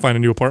him, and they're going to find a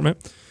new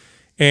apartment.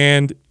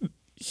 And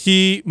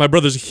my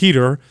brother's a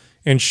heater,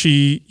 and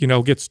she,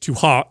 gets too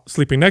hot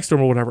sleeping next to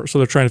him or whatever. So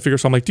they're trying to figure.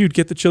 So I'm like, dude,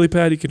 get the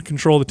ChiliPad. You can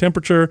control the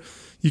temperature.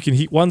 You can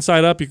heat one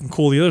side up. You can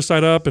cool the other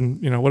side up,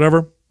 and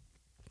whatever.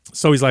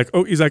 So he's like,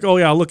 oh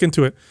yeah, I'll look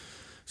into it.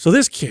 So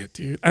this kid,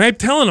 dude, and I'm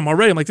telling him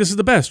already, I'm like, this is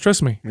the best.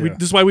 Trust me. Yeah.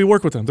 This is why we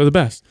work with them. They're the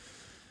best.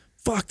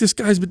 Fuck, this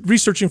guy's been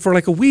researching for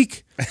like a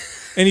week,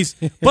 and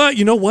but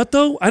you know what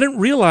though? I didn't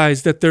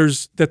realize that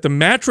the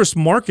mattress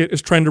market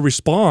is trying to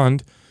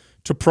respond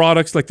to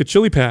products like the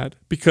ChiliPad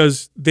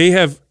because they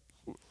have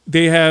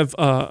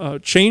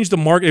changed the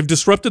market. They've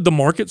disrupted the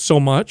market so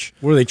much.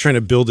 What are they trying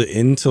to build it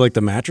into, like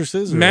the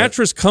mattresses?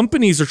 Mattress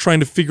companies are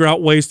trying to figure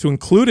out ways to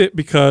include it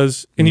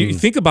because, and you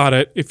think about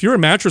it, if you're a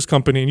mattress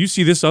company and you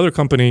see this other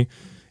company,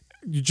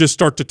 you just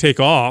start to take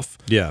off.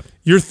 Yeah,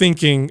 you're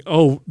thinking,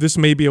 oh, this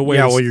may be a way.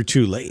 Yeah, well, you're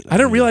too late. I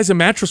didn't realize the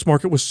mattress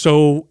market was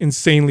so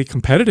insanely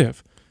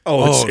competitive.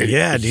 Oh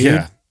yeah, dude.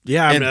 Yeah.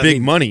 Yeah, And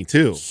big money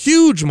too.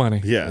 Huge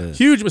money. Yeah.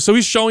 Huge. So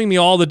he's showing me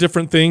all the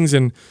different things,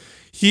 and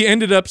he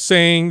ended up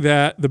saying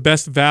that the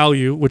best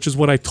value, which is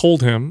what I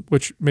told him,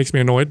 which makes me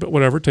annoyed, but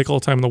whatever, take all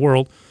the time in the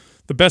world.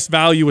 The best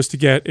value was to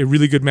get a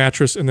really good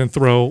mattress and then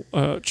throw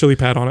a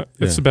ChiliPad on it.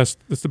 It's the best.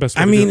 It's the best.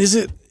 Way I to mean, do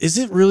it. is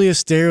it really a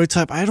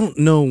stereotype? I don't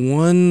know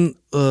one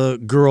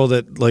girl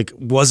that like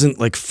wasn't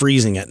like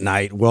freezing at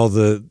night while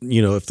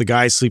if the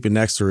guy sleeping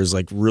next to her is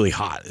like really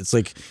hot. It's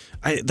like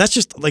that's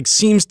just like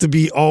seems to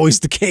be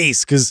always the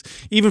case because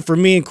even for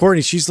me and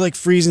Courtney, she's like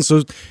freezing.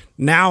 So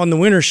now in the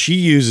winter, she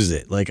uses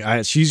it. Like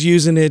she's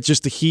using it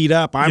just to heat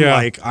up. I'm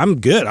like, I'm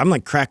good. I'm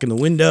like cracking the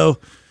window.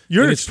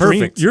 You're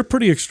extreme. Perfect. You're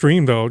pretty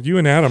extreme though. You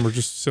and Adam are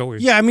just silly.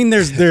 Yeah, I mean,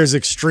 there's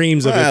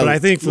extremes of it, but I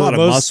think for a lot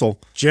the of most muscle.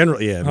 General,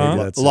 maybe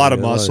that's a lot of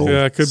muscle.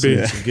 Yeah, it could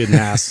be. Some good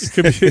mass.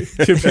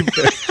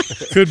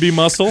 could be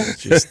muscle.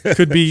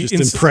 Could be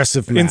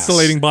impressive mass.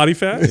 Insulating body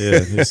fat.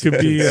 Yeah, could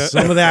be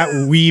some of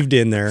that weaved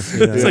in there.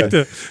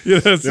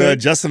 It's like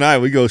Justin and I,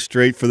 we go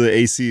straight for the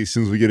AC as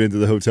soon as we get into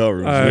the hotel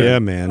room. Yeah,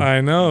 man.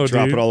 I know.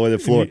 Drop dude. it all the way to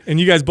the floor. And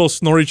you guys both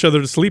snore each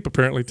other to sleep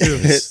apparently too.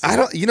 I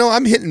don't.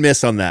 I'm hit and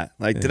miss on that.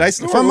 Like, did I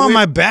snore? If I'm on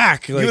my back,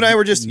 you and I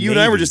were just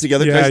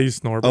together. Yeah, you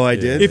snore. Oh, I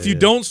did. If you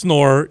don't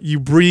snore, you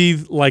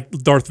breathe like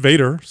Darth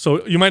Vader.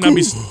 So you might not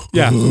be.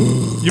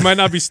 You might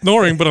not be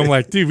snoring, but I'm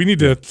like, dude, we need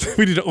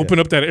to open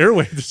up that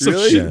airway. There's some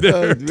shit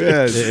there. Oh,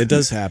 man. It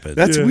does happen.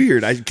 That's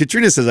weird.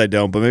 Katrina says I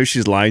don't, but maybe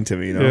she's lying to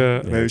me.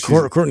 Maybe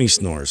Courtney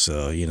snores,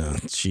 so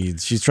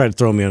she's tried to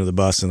throw me under the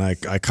bus, and I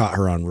caught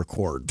her on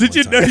record. Did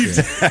you know you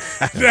did?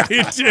 No,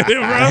 you did it,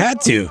 bro. I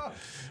had to.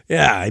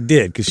 Yeah, I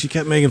did because she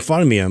kept making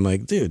fun of me. I'm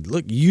like, dude,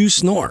 look, you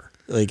snore.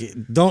 Like,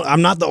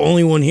 I'm not the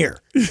only one here.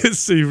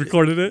 So you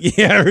recorded it?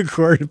 Yeah, I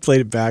recorded,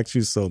 played it back. She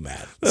was so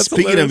mad.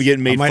 Speaking of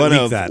getting made fun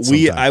of,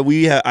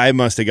 I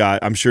must have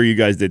got. I'm sure you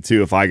guys did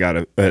too. If I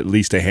got at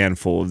least a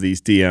handful of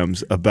these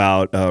DMs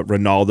about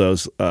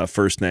Ronaldo's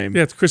first name.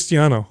 Yeah, it's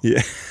Cristiano.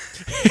 Yeah.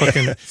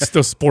 Fucking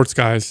the sports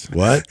guys.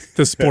 What?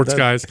 The sports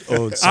guys.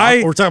 Oh,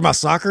 we're talking about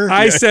soccer?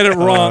 I said it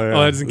wrong. Oh,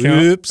 that doesn't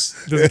count.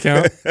 Oops. Doesn't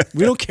count.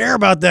 We don't care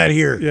about that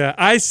here. Yeah,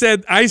 I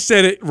said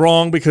it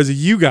wrong because of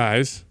you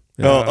guys.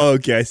 Oh,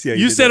 okay. I see.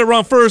 You said it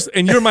wrong first,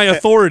 and you're my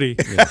authority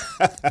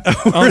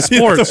on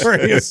sports. You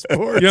know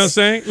what I'm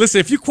saying? Listen,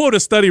 if you quote a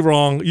study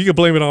wrong, you can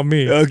blame it on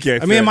me. Okay.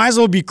 I mean, it might as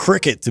well be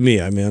cricket to me.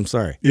 I mean, I'm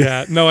sorry.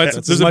 Yeah, no,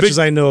 That's as much as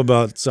I know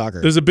about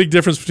soccer. There's a big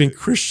difference between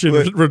Christian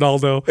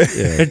Ronaldo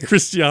and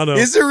Cristiano.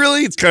 Is there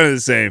really? It's kind of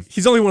the same.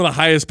 He's only one of the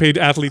highest paid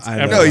athletes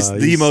ever. No, he's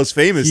the most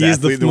famous. He is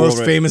athlete the in most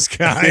world, famous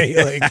guy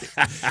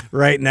like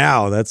right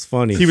now. That's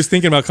funny. He was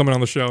thinking about coming on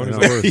the show. And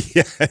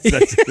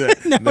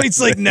No, he's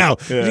like, no,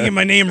 you get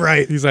my name right.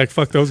 He's like,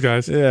 fuck those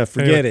guys. Yeah,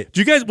 forget it. Do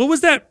you guys? What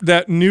was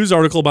that news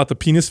article about the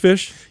penis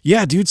fish?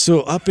 Yeah, dude.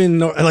 So up in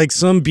like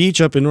some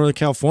beach up in Northern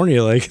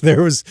California, like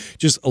there was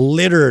just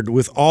littered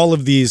with all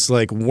of these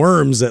like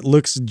worms that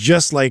looks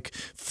just like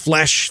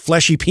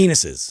fleshy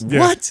penises.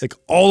 Yeah. What? Like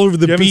all over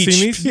the You haven't beach.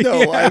 seen these?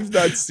 No, Yeah. I've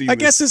not seen. I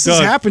guess this Doug.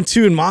 has happened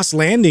too in Moss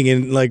Landing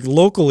and like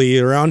locally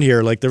around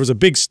here. Like there was a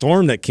big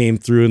storm that came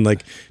through and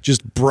like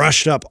just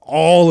brushed up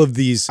all of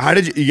these. How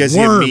did you guys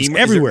worms see a meme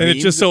everywhere? And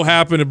it just so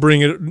happened to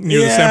bring it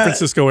near the San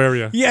Francisco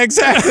area. Yeah,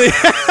 exactly.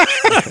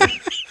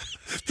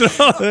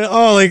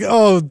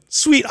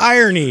 sweet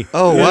irony.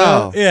 Oh,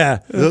 wow. Yeah.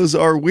 Those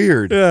are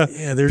weird. Yeah,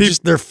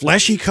 they're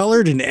fleshy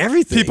colored and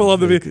everything. People love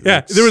the beach.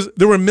 Yeah,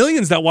 there were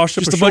millions that washed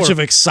up just a ashore. bunch of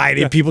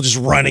excited people just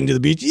running to the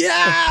beach.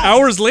 Yeah.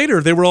 Hours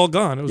later, they were all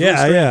gone. It was really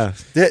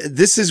strange.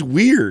 This is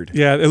weird.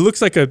 Yeah, it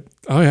looks like it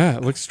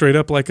looks straight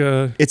up like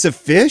a. It's a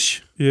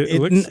fish?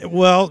 Yeah,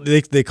 well,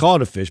 they call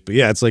it a fish, but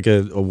yeah, it's like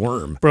a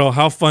worm. Bro,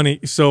 how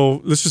funny.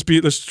 So let's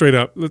straight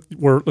up.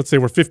 Let's say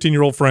we're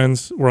 15-year-old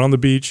friends. We're on the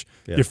beach.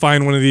 Yeah. You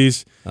find one of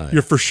these.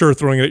 You're for sure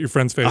throwing it at your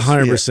friend's face.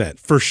 100%.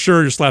 For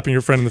sure, you're slapping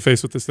your friend in the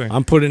face with this thing.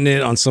 I'm putting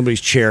it on somebody's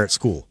chair at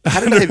school.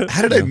 How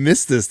did I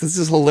miss this? This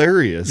is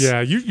hilarious.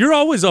 Yeah, you're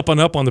always up on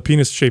the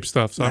penis shaped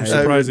stuff. So I'm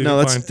surprised. No,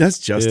 that's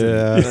Justin.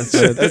 Yeah.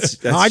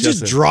 That's No, I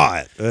just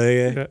draw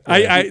it.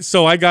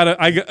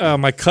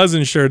 My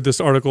cousin shared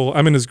this article.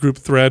 I'm in this group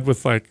thread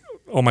with like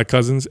all my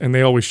cousins, and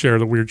they always share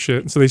the weird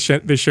shit. And so they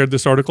shared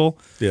this article.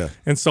 Yeah.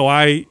 And so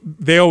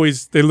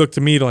they look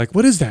to me to like,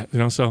 what is that?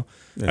 So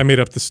I made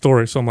up the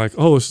story. So I'm like,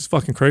 oh, this is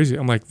fucking crazy.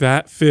 I'm like,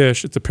 that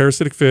fish, it's a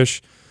parasitic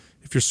fish.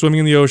 If you're swimming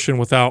in the ocean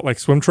without like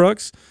swim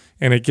trunks,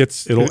 and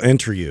it'll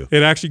enter you.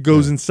 It actually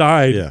goes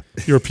inside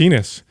your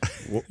penis.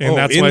 And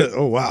that's why.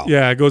 Wow.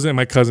 Yeah, it goes in.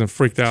 My cousin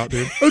freaked out,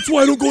 dude. That's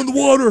why I don't go in the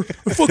water.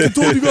 I fucking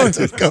told you guys.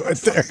 Go in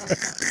there.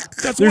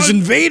 There's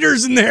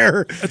invaders in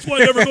there. That's why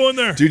I never go in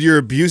there. Dude, you're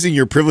abusing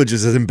your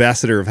privileges as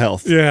ambassador of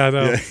health. Yeah, I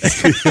know.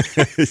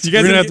 We're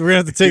gonna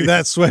have to take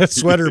that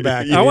sweater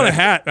back. I want a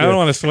hat. I don't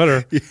want a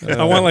sweater.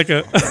 I want like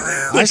a.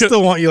 I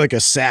still want you like a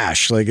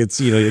sash, like it's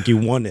like you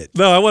won it.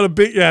 No, I want a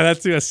big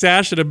that's a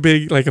sash and a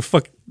big like a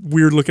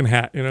weird looking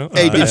hat.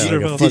 Hey,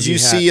 did you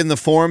see in the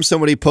forum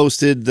somebody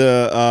posted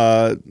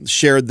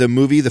shared the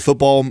movie, the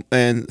football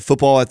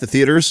at the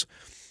theaters,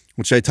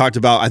 which I talked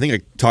about. I think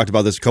I talked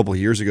about this a couple of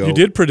years ago. You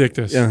did predict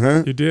this.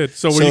 You did.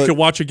 So where you could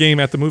watch a game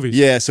at the movies.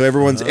 Yeah. So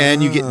everyone's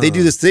and they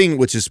do this thing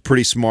which is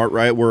pretty smart,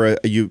 right? Where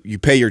you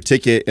pay your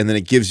ticket and then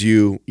it gives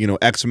you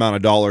X amount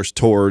of dollars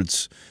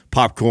towards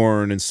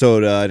popcorn and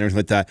soda and everything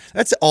like that.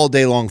 That's an all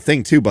day long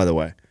thing too, by the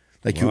way.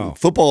 Like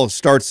football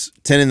starts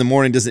 10 in the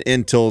morning, doesn't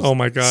end till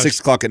 6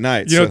 o'clock at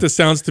night. You know what this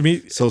sounds to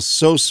me? So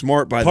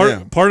smart by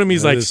them. Part of me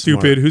is like,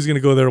 stupid. Smart. Who's going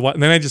to go there?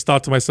 And then I just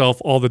thought to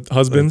myself, all the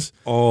husbands.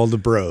 All the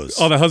bros.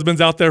 All the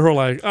husbands out there who are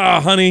like,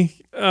 honey,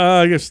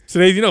 I guess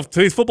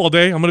today's football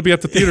day. I'm going to be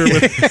at the theater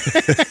with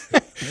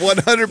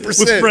 100%.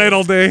 With Fred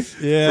all day.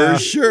 Yeah. For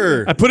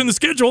sure. I put in the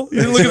schedule. You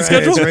didn't look at the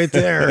schedule? It's right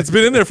there. It's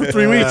been in there for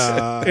 3 weeks.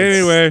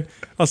 Anyway,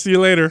 I'll see you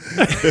later.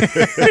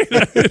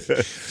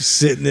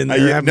 Sitting in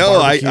there.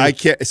 I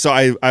can't. So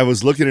I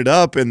was looking it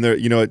up, and there,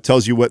 it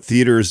tells you what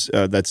theaters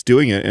that's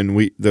doing it,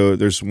 and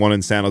there's one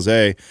in San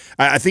Jose.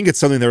 I think it's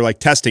something they're like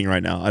testing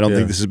right now. I don't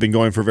think this has been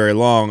going for very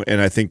long, and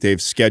I think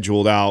they've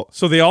scheduled out.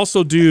 So they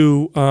also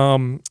do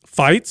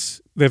fights.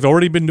 They've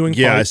already been doing fights.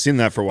 Yeah, I've seen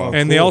that for a while.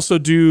 And they also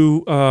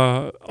do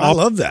I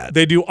love that.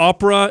 They do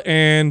opera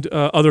and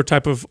other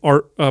type of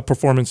art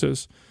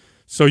performances.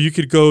 So you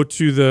could go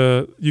to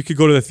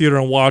the theater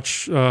and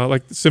watch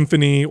like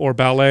symphony or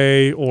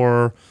ballet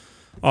or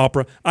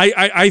opera.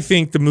 I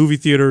think the movie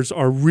theaters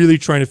are really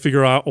trying to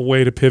figure out a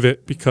way to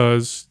pivot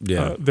because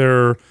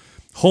their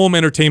home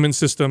entertainment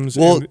systems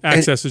and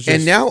access is just...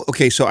 And now,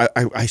 okay, so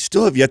I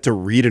still have yet to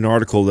read an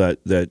article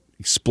that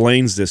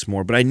explains this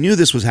more, but I knew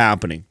this was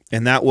happening.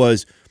 And that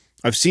was,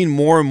 I've seen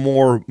more and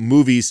more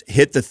movies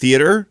hit the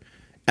theater,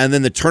 and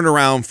then the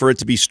turnaround for it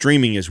to be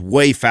streaming is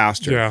way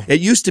faster. Yeah.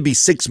 It used to be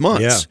 6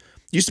 months. Yeah.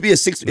 It used to be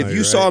if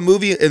you saw a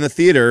movie in the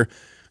theater,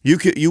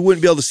 you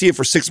wouldn't be able to see it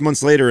for 6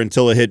 months later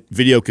until it hit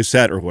video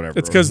cassette or whatever.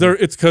 It's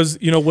because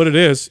you know what it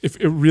is. If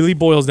it really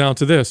boils down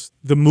to this,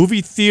 the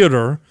movie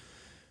theater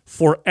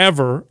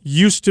forever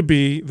used to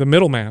be the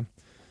middleman.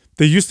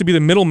 They used to be the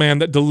middleman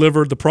that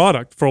delivered the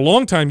product. For a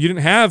long time, you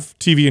didn't have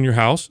TV in your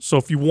house, so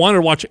if you wanted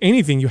to watch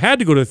anything, you had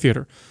to go to the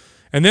theater.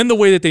 And then the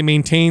way that they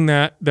maintained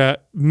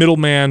that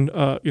middleman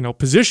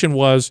position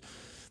was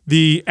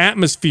the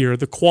atmosphere,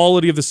 the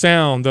quality of the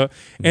sound,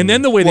 and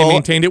then the way they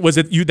maintained it was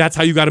that's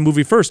how you got a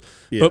movie first.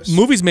 Yes. But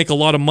movies make a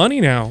lot of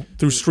money now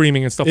through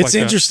streaming and stuff like that. It's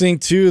interesting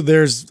too.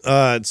 There's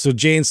so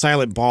Jay and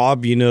Silent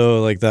Bob,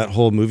 like that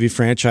whole movie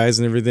franchise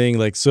and everything.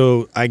 Like,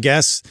 so I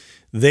guess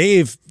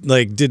they've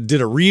like did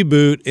a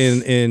reboot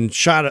and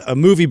shot a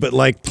movie, but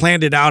like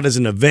planned it out as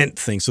an event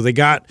thing. So they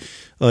got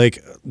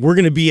like, we're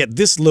going to be at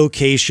this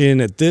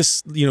location at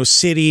this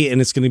city, and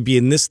it's going to be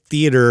in this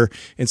theater.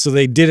 And so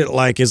they did it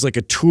like as like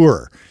a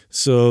tour.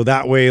 So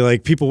that way,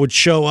 like people would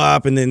show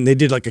up, and then they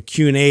did like a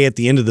Q&A at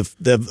the end of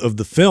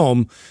the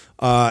film,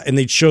 and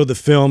they'd show the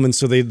film, and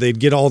so they'd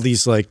get all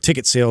these like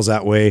ticket sales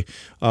that way,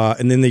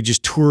 and then they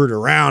just toured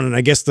around. And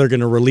I guess they're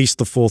going to release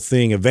the full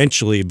thing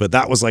eventually, but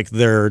that was like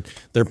their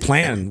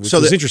plan, which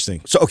was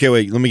interesting. So okay,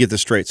 wait, let me get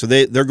this straight. So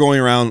they're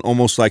going around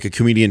almost like a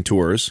comedian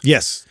tours,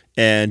 yes,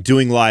 and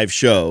doing live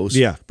shows,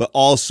 yeah, but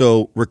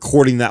also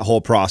recording that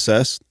whole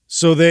process.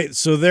 So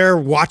they're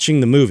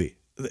watching the movie.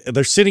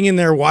 They're sitting in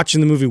there watching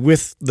the movie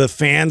with the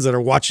fans that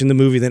are watching the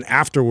movie. Then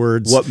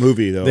afterwards, what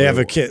movie though? They have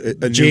a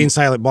kid, Jay and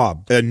Silent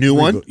Bob, a new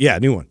one. Yeah,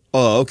 new one.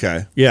 Oh,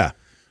 okay. Yeah.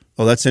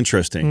 Oh, that's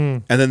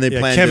interesting. And then they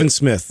plan Kevin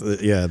Smith,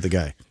 the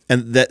guy.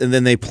 And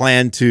then they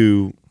plan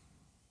to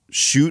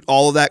shoot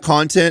all of that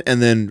content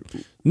and then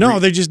No,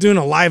 they're just doing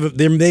a live.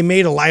 They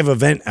made a live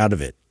event out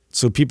of it.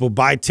 So people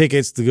buy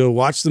tickets to go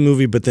watch the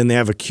movie, but then they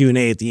have a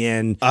Q&A at the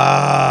end.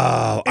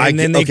 Oh, and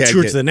then they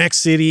tour to the next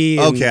city.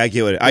 Okay, I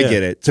get it. I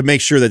get it. To make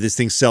sure that this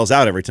thing sells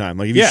out every time.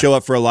 Like if you show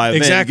up for a live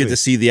event, you get to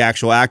see the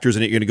actual actors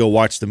and you're going to go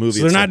watch the movie.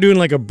 So they're not doing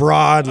like a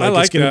broad, like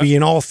it's going to be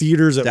in all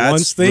theaters at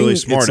once thing. Really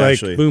smart, it's like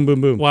actually. Boom,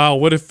 boom, boom. Wow,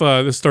 what if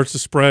this starts to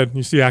spread?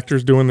 You see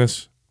actors doing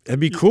this. That'd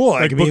be cool.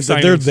 Like I mean,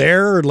 they're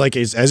there, like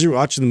as you're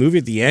watching the movie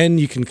at the end,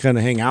 you can kind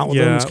of hang out with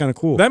them. It's kind of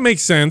cool. That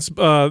makes sense,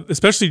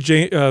 especially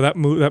that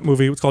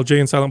movie. It's called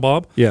Jay and Silent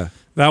Bob. Yeah.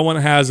 That one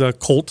has a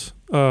cult,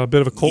 bit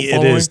of a cult It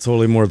following. is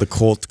totally more the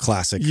cult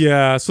classic.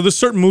 Yeah, so there's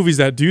certain movies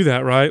that do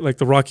that, right? Like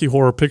the Rocky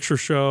Horror Picture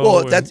Show.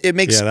 Well, it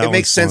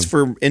makes sense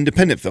for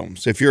independent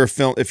films. If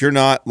you're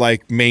not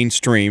like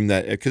mainstream,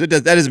 because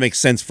that doesn't make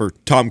sense for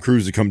Tom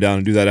Cruise to come down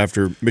and do that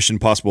after Mission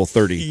Impossible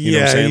 30. You know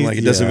what I'm saying? Like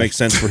it doesn't make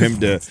sense for him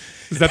to.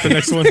 Is that the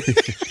next one?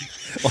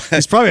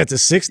 He's probably at the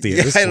 60.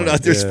 I don't know.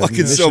 There's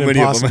fucking so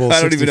many of them.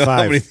 I don't even know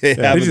how many they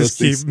have. They just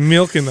keep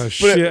milking the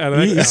shit out of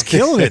that. He's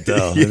killing it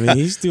though. I mean,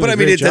 he's doing. But I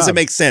mean, it doesn't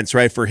make sense,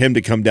 right, for him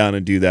to come down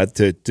and do that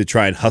to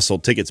try and hustle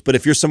tickets. But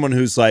if you're someone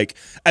who's like,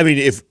 I mean,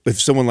 if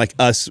someone like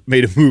us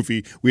made a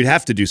movie, we'd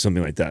have to do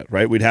something like that,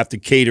 right? We'd have to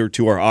cater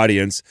to our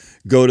audience,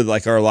 go to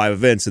like our live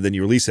events, and then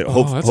you release it.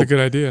 That's a good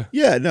idea.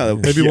 Yeah, no.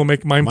 Maybe we'll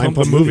make Mind Pump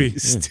a movie.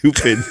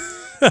 Stupid.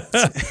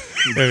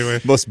 Anyway,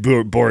 most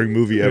boring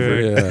movie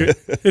ever. Yeah.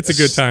 It's a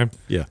good time.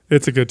 Yeah,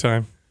 it's a good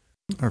time.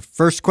 Our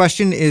first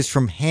question is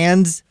from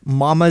Hans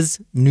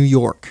Mamas, New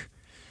York.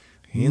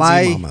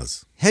 My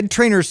head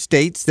trainer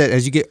states that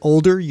as you get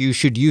older, you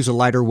should use a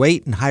lighter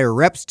weight and higher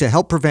reps to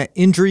help prevent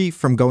injury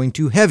from going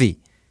too heavy.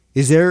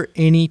 Is there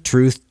any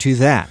truth to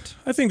that?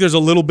 I think there's a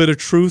little bit of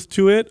truth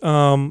to it.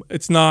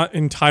 It's not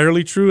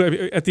entirely true. I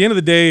mean, at the end of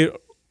the day,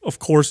 of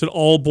course, it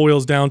all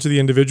boils down to the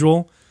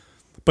individual.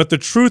 But the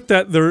truth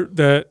that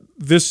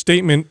this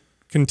statement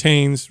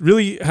contains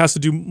really has to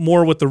do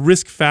more with the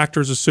risk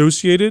factors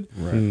associated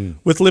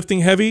with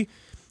lifting heavy.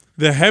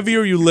 The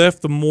heavier you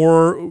lift, the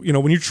more,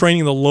 when you're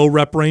training the low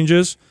rep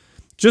ranges,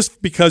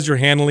 just because you're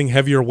handling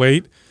heavier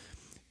weight,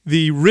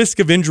 the risk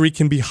of injury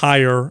can be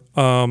higher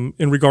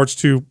in regards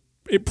to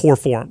poor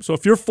form. So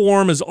if your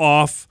form is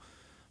off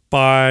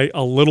by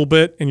a little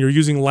bit and you're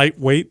using light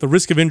weight, the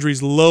risk of injury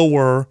is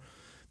lower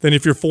than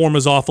if your form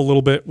is off a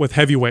little bit with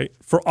heavy weight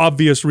for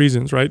obvious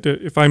reasons, right?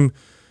 If I'm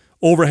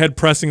overhead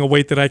pressing a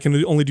weight that I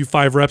can only do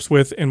 5 reps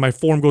with and my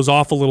form goes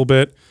off a little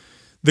bit,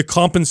 the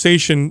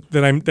compensation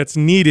that's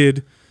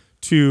needed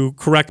to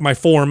correct my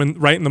form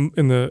and right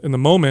in the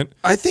moment,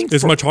 I think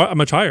is much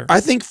higher.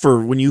 I think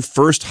for when you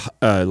first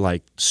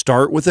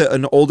start with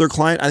an older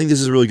client, I think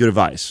this is really good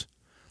advice.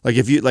 Like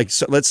if you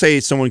let's say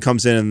someone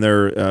comes in and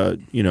they're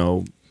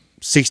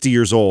 60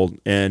 years old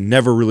and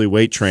never really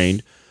weight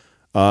trained,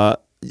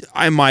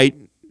 I might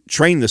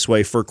train this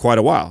way for quite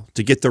a while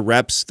to get the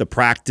reps, the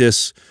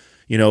practice,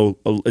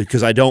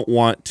 because I don't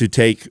want to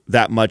take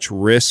that much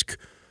risk.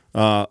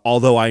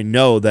 Although I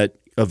know that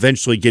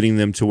eventually getting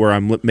them to where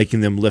I'm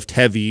making them lift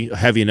heavy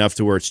enough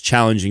to where it's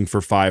challenging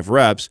for 5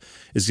 reps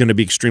is going to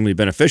be extremely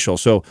beneficial.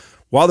 So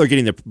while they're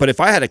getting there, but if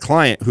I had a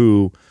client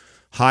who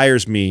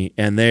hires me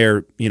and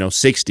they're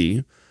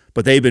 60,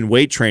 but they've been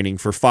weight training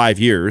for 5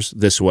 years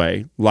this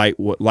way,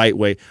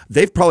 lightweight,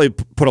 they've probably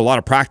put a lot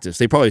of practice.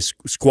 They probably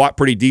squat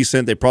pretty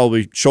decent. They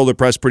probably shoulder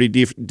press pretty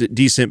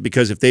decent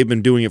because if they've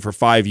been doing it for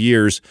 5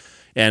 years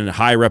and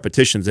high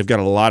repetitions, they've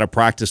got a lot of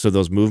practice of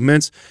those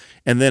movements.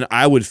 And then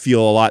I would feel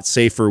a lot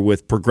safer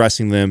with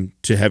progressing them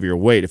to heavier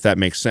weight, if that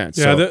makes sense.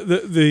 Yeah, so,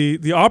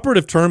 the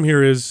operative term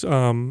here is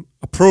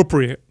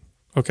appropriate.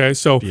 Okay,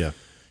 so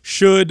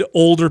should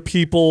older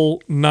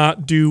people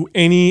not do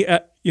any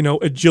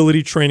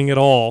agility training at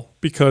all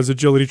because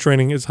agility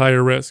training is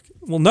higher risk?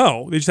 Well,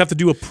 no, they just have to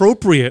do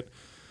appropriate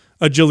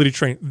agility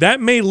training. That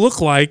may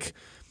look like,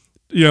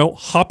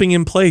 hopping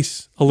in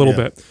place a little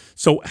bit.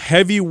 So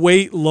heavy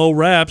weight, low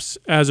reps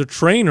as a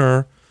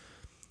trainer,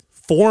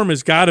 form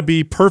has got to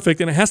be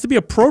perfect and it has to be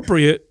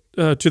appropriate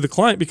to the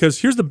client, because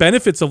here's the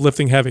benefits of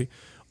lifting heavy.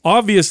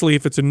 Obviously,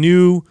 if it's a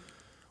new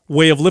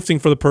way of lifting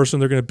for the person,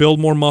 they're going to build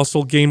more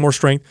muscle, gain more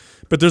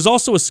strength, but there's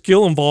also a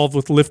skill involved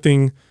with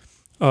lifting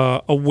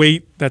a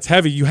weight that's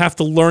heavy. You have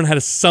to learn how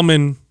to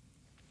summon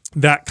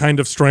that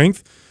kind of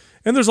strength.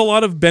 And there's a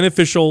lot of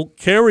beneficial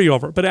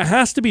carryover, but it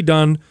has to be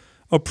done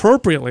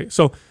appropriately.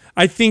 So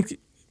I think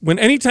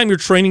anytime you're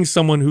training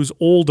someone who's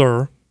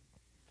older,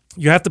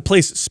 you have to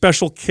place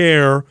special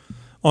care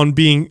on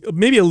being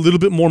maybe a little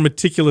bit more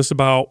meticulous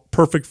about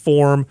perfect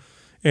form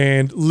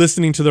and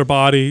listening to their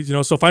body.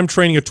 So if I'm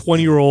training a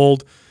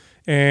 20-year-old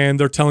and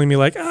they're telling me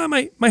like,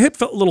 my hip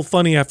felt a little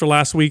funny after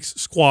last week's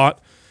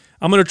squat,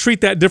 I'm going to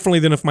treat that differently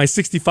than if my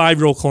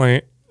 65-year-old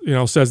client,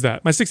 says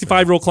that. My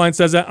 65-year-old client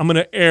says that, I'm going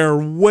to err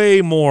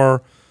way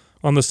more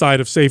on the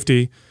side of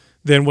safety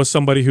than with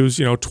somebody who's,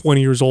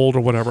 20 years old or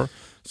whatever.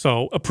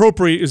 So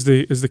appropriate is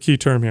the key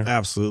term here.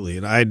 Absolutely.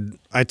 And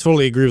I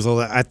totally agree with all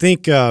that. I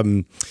think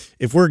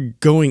if we're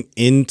going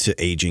into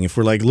aging, if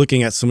we're like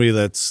looking at somebody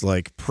that's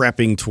like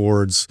prepping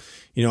towards,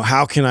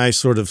 how can I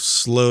sort of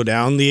slow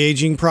down the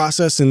aging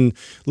process and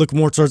look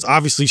more towards,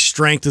 obviously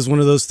strength is one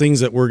of those things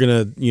that we're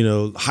going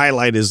to,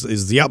 highlight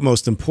is the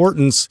utmost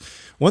importance.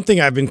 One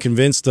thing I've been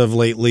convinced of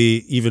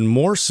lately, even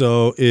more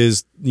so,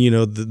 is,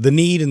 the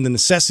need and the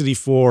necessity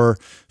for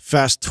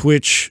fast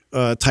twitch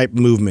type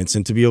movements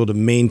and to be able to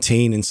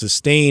maintain and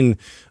sustain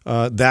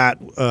that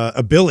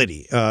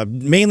ability,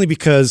 mainly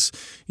because,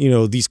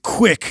 these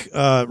quick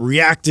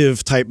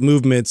reactive type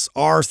movements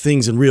are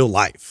things in real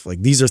life.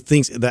 Like these are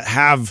things that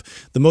have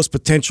the most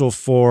potential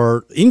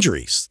for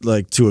injuries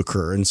like to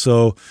occur. And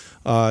so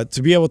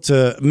to be able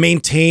to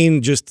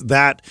maintain just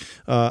that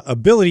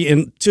ability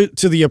and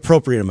to the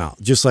appropriate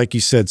amount, just like you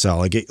said, Sal,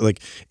 like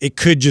it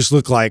could just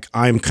look like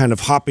I'm kind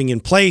of hopping in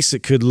place.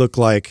 It could look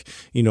like,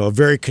 a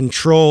very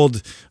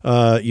controlled,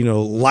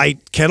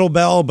 light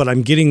kettlebell, but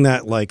I'm getting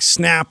that like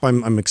snap.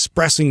 I'm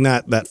expressing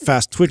that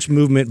fast twitch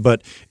movement,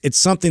 but it's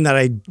something that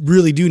I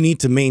really do need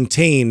to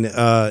maintain,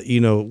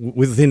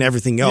 within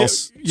everything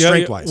else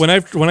strength-wise.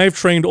 When I've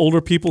trained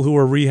older people who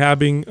are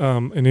rehabbing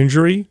an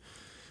injury,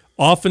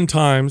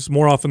 oftentimes,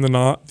 more often than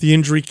not, the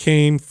injury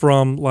came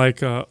from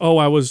like, I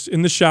was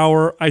in the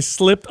shower, I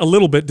slipped a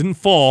little bit, didn't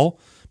fall,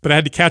 but I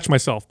had to catch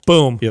myself.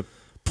 Boom. Yep.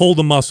 Pulled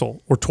a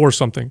muscle or tore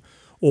something.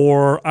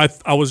 Or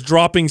I was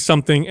dropping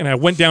something and I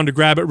went down to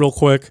grab it real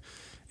quick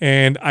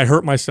and I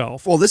hurt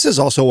myself. Well, this is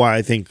also why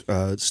I think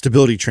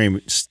stability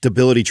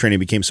training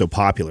became so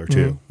popular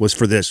too, was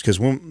for this. Because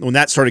when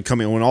that started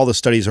coming, when all the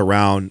studies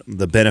around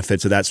the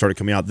benefits of that started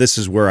coming out, this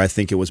is where I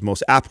think it was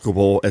most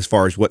applicable as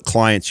far as what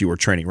clients you were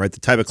training, right?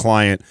 The type of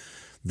client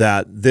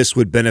that this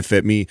would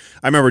benefit me.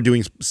 I remember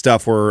doing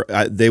stuff where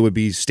they would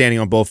be standing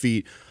on both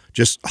feet,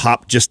 just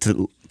hop just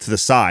to the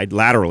side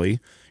laterally,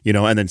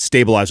 and then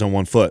stabilize on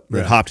one foot,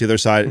 then hop to the other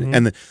side.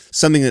 And then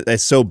something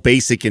that's so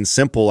basic and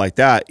simple like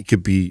that, it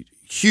could be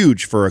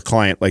huge for a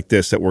client like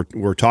this that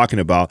we're talking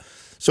about.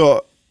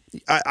 So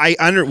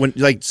when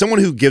like someone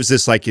who gives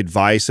this like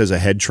advice as a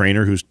head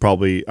trainer, who's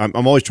probably,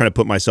 I'm always trying to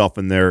put myself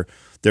in their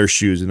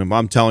shoes. And if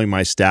I'm telling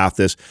my staff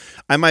this,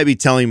 I might be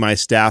telling my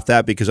staff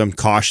that because I'm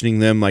cautioning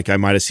them. Like I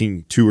might have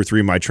seen 2 or 3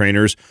 of my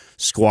trainers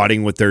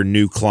squatting with their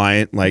new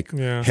client, like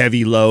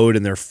heavy load,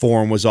 and their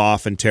form was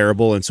off and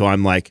terrible. And so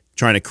I'm like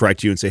trying to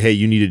correct you and say, hey,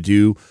 you need to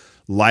do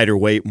lighter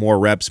weight, more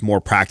reps, more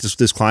practice with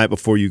this client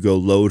before you go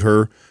load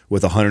her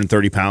with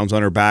 130 pounds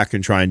on her back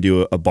and try and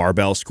do a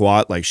barbell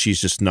squat. Like she's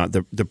just not,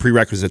 the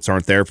prerequisites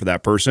aren't there for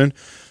that person.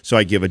 So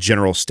I give a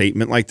general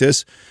statement like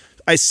this.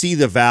 I see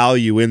the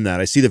value in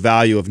that. I see the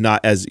value of not,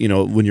 as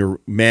when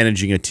you're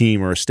managing a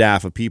team or a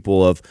staff of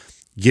people, of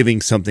giving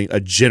something, a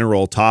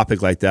general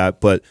topic like that.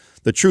 But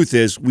the truth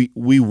is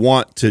we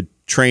want to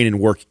train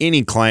and work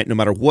any client, no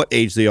matter what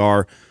age they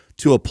are,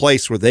 to a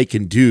place where they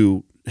can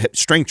do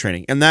strength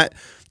training. And that,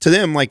 to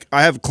them, like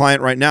I have a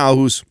client right now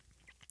who's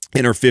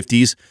in her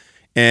 50s,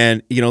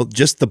 and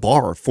just the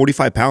bar,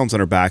 45 pounds on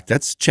her back,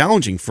 that's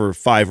challenging for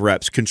 5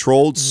 reps.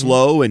 Controlled,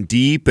 slow, and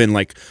deep, and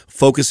like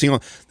focusing on,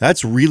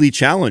 that's really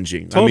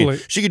challenging. Totally. I mean,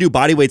 she could do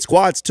body weight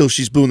squats till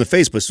she's blue in the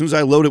face, but as soon as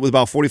I load it with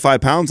about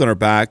 45 pounds on her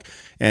back,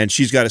 and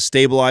she's got to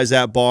stabilize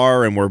that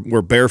bar, and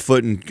we're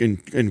barefoot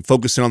and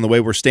focusing on the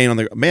way we're staying on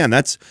the, man,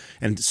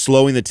 and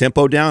slowing the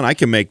tempo down, I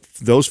can make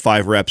those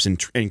 5 reps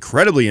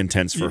incredibly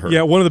intense for her.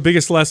 Yeah, one of the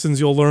biggest lessons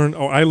you'll learn,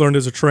 or I learned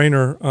as a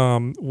trainer,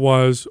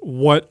 was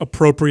what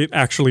appropriate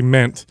actually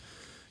meant.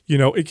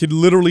 It could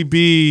literally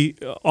be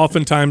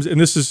oftentimes, and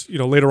this is,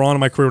 later on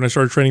in my career when I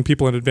started training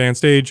people in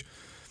advanced age,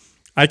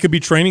 I could be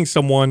training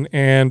someone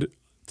and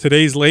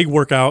today's leg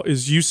workout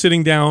is you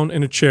sitting down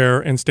in a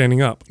chair and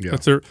standing up. Yeah.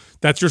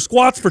 That's your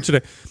squats for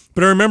today.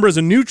 But I remember as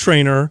a new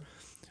trainer,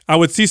 I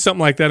would see something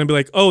like that and be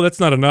like, oh, that's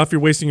not enough. You're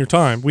wasting your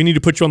time. We need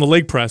to put you on the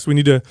leg press. We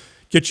need to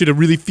get you to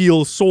really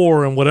feel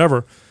sore and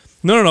whatever.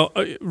 No.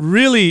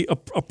 Really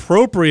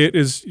appropriate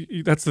is,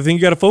 that's the thing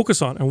you got to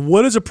focus on. And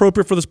what is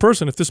appropriate for this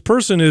person? If this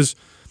person is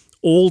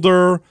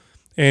older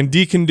and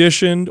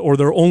deconditioned, or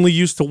they're only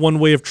used to one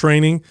way of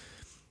training,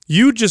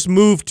 you just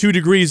move 2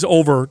 degrees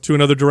over to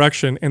another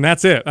direction, and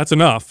that's it. That's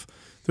enough.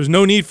 There's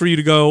no need for you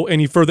to go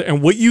any further.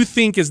 And what you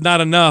think is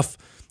not enough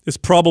is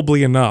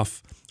probably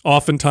enough.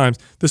 Oftentimes,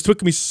 this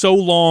took me so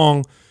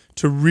long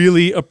to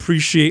really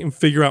appreciate and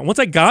figure out. Once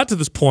I got to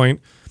this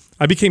point,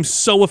 I became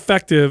so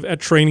effective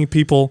at training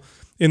people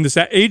in this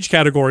age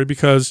category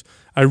because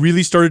I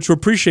really started to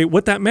appreciate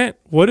what that meant.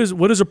 What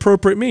does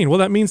appropriate mean? Well,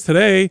 that means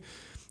today,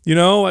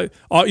 one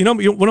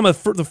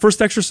of the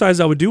first exercises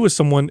I would do with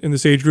someone in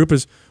this age group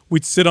is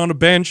we'd sit on a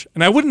bench,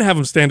 and I wouldn't have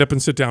them stand up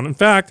and sit down. In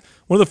fact,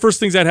 one of the first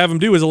things I'd have them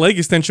do is a leg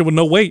extension with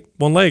no weight,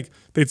 one leg.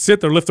 They'd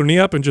sit there, lift their knee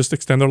up, and just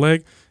extend their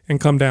leg and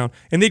come down.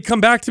 And they'd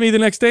come back to me the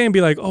next day and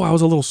be like, oh, I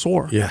was a little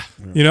sore. Yeah.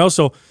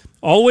 So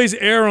always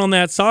err on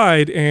that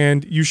side,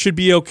 and you should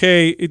be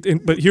okay.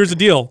 But here's the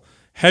deal.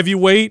 Heavy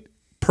weight,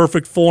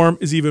 perfect form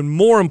is even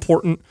more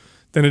important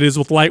than it is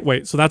with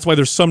lightweight. So that's why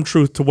there's some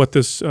truth to what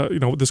this,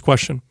 this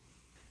question.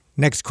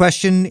 Next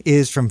question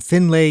is from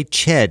Finlay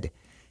Ched.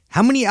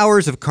 How many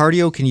hours of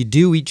cardio can you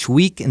do each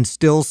week and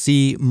still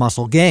see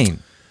muscle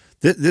gain?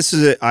 This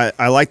is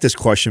I like this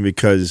question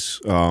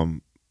because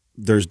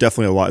there's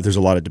definitely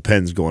a lot of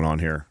depends going on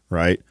here,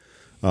 right?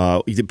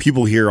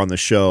 People here on the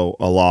show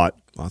a lot.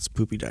 Lots of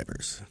poopy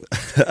diapers.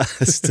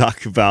 Let's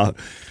talk about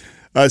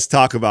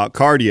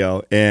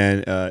cardio,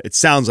 and it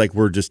sounds like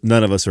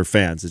none of us are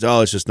fans.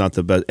 It's just not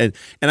the best, and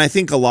I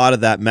think a lot of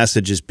that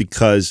message is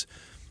because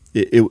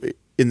it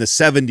in the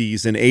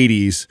 70s and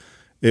 80s.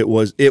 It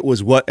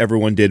was what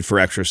everyone did for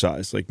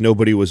exercise. Like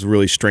nobody was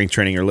really strength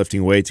training or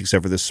lifting weights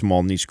except for this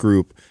small niche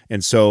group.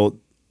 And so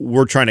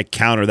we're trying to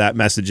counter that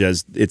message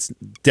as it's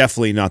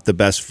definitely not the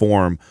best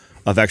form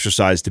of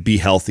exercise to be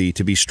healthy,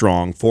 to be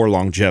strong, for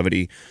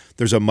longevity.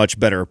 There's a much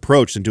better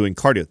approach than doing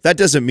cardio. That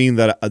doesn't mean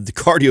that the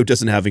cardio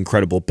doesn't have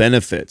incredible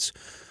benefits.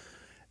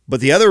 But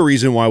the other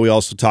reason why we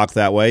also talk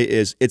that way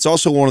is it's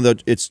also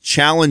it's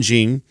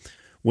challenging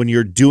when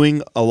you're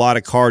doing a lot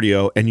of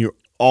cardio and you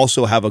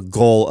also have a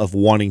goal of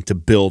wanting to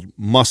build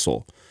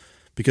muscle,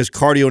 because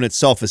cardio in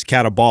itself is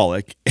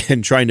catabolic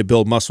and trying to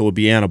build muscle would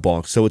be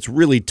anabolic. So it's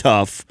really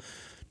tough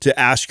to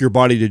ask your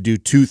body to do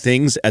two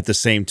things at the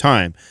same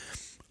time.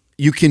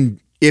 You can,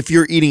 if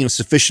you're eating a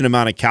sufficient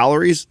amount of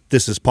calories,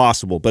 this is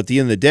possible. But at the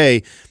end of the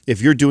day, if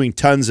you're doing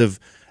tons of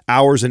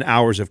hours and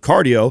hours of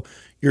cardio,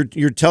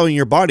 you're telling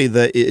your body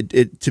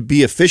that to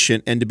be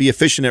efficient, and to be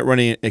efficient at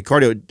running a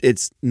cardio,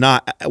 it's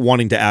not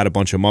wanting to add a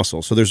bunch of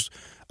muscle. So there's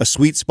a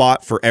sweet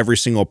spot for every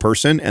single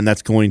person, and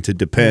that's going to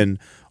depend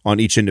on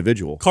each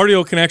individual.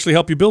 Cardio can actually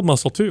help you build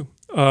muscle too.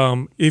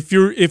 If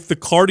the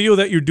cardio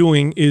that you're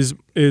doing is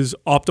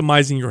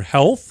optimizing your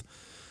health,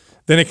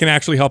 then it can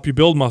actually help you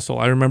build muscle.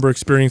 I remember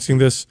experiencing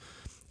this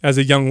as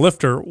a young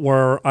lifter,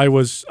 where I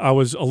was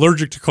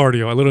allergic to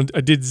cardio.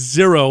 I did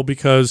zero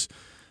because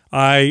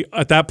I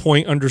at that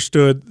point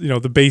understood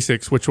the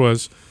basics, which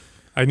was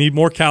I need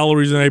more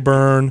calories than I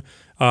burn.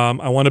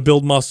 I want to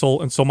build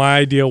muscle, and so my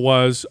idea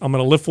was I'm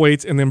going to lift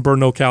weights and then burn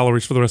no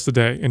calories for the rest of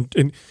the day.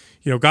 And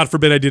God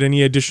forbid I did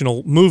any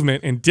additional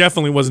movement, and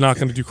definitely was not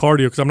going to do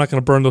cardio because I'm not going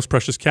to burn those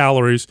precious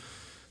calories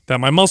that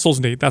my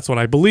muscles need. That's what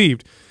I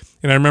believed.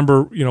 And I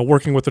remember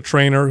working with a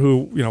trainer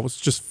who was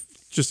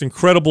just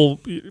incredible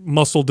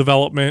muscle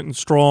development and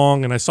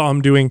strong, and I saw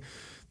him doing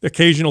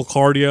occasional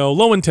cardio,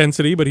 low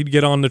intensity, but he'd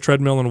get on the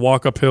treadmill and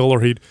walk uphill,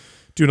 or he'd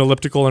do an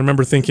elliptical. And I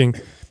remember thinking,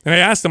 and I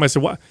asked him, I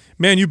said,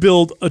 man, you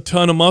build a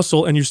ton of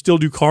muscle and you still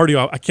do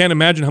cardio. I can't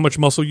imagine how much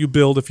muscle you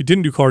build if you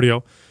didn't do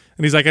cardio.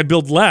 And he's like, I'd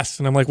build less.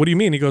 And I'm like, what do you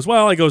mean? He goes,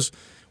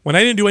 when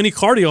I didn't do any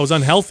cardio, I was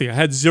unhealthy. I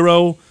had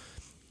zero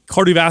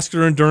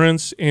cardiovascular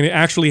endurance, and it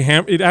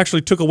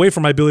actually took away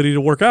from my ability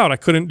to work out. I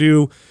couldn't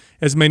do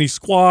as many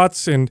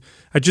squats, and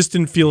I just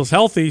didn't feel as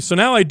healthy. So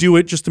now I do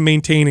it just to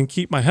maintain and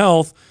keep my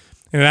health,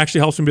 and it actually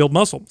helps me build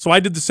muscle. So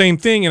I did the same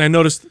thing, and I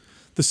noticed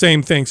the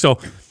same thing. So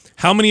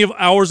how many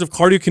hours of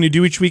cardio can you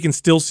do each week and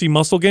still see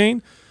muscle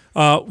gain?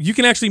 You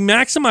can actually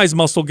maximize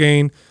muscle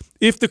gain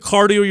if the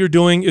cardio you're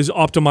doing is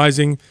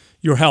optimizing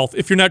your health.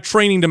 If you're not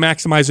training to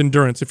maximize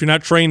endurance, if you're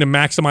not training to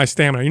maximize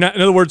stamina, in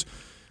other words,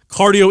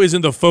 cardio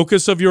isn't the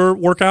focus of your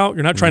workout.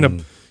 You're not trying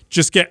to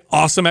just get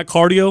awesome at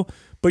cardio,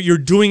 but you're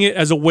doing it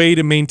as a way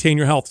to maintain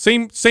your health.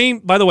 Same.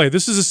 By the way,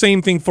 this is the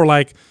same thing for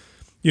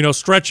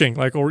stretching,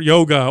 or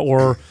yoga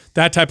or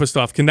that type of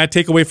stuff. Can that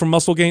take away from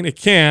muscle gain? It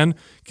can.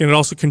 Can it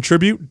also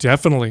contribute?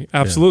 Definitely.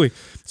 Absolutely.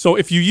 Yeah. So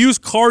if you use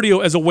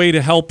cardio as a way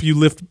to help you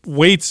lift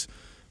weights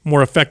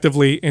more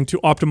effectively and to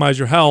optimize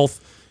your health,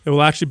 it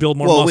will actually build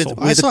more muscle.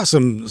 I saw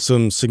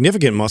some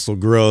significant muscle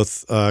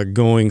growth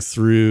going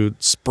through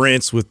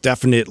sprints with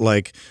definite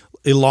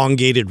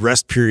elongated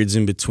rest periods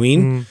in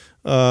between,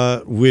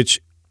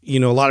 which a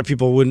lot of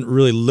people wouldn't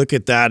really look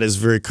at that as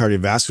very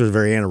cardiovascular,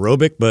 very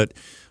anaerobic, but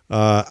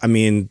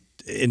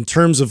in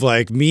terms of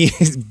me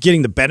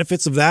getting the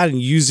benefits of that and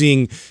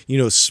using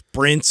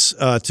sprints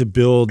to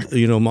build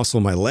muscle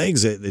in my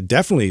legs, it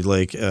definitely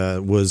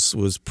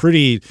was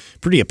pretty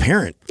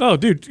apparent. Oh,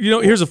 dude,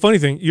 here's a funny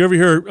thing. You ever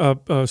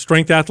hear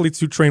strength athletes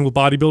who train with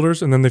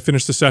bodybuilders and then they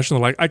finish the session,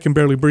 they're like, I can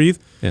barely breathe.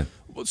 Yeah,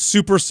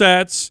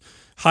 supersets,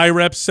 high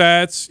rep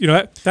sets,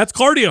 that's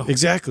cardio.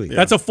 Exactly. Yeah.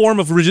 That's a form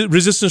of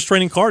resistance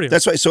training cardio.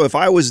 That's right. So if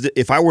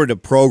I were to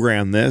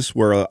program this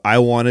where I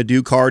want to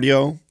do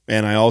cardio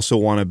and I also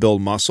want to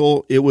build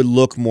muscle, it would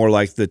look more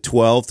like the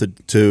 12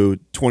 to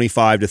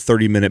 25 to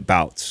 30-minute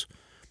bouts.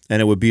 And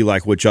it would be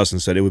like what Justin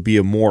said. It would be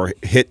a more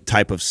HIIT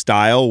type of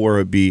style where it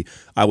would be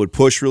I would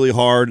push really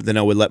hard, then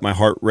I would let my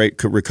heart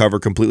rate recover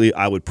completely.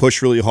 I would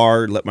push really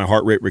hard, let my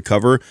heart rate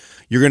recover.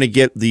 You're going to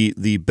get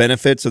the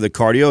benefits of the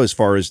cardio as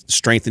far as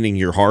strengthening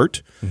your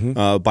heart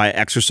by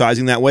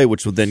exercising that way,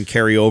 which will then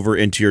carry over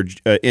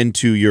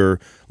into your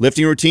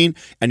lifting routine.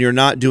 And you're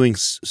not doing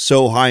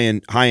so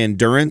high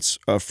endurance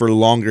for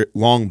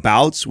long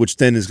bouts, which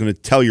then is going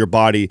to tell your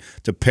body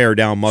to pare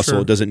down muscle.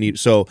 Sure. It doesn't need.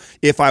 So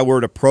if I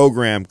were to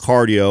program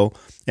cardio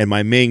and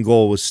my main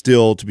goal was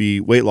still to be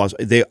weight loss,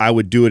 I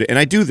would do it. And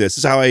I do this. This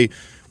is how I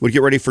would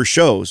get ready for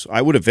shows.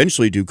 I would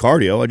eventually do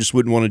cardio. I just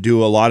wouldn't want to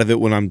do a lot of it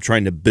when I'm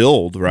trying to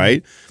build,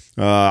 right?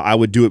 I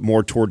would do it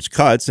more towards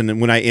cuts. And then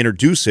when I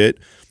introduce it,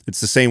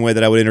 it's the same way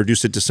that I would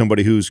introduce it to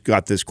somebody who's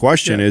got this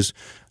question is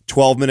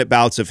 12-minute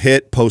bouts of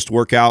HIIT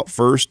post-workout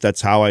first.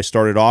 That's how I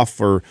started off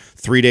for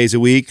 3 days a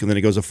week, and then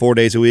it goes to 4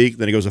 days a week,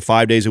 then it goes to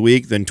 5 days a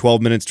week, then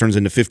 12 minutes turns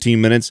into 15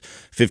 minutes,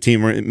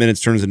 15 minutes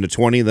turns into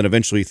 20, then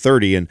eventually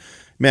 30. And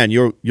man,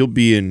 you'll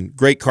be in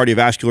great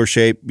cardiovascular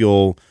shape.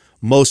 You'll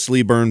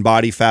mostly burn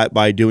body fat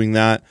by doing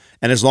that.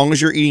 And as long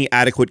as you're eating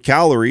adequate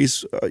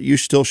calories, you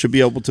still should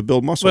be able to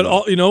build muscle.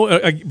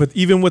 But but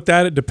even with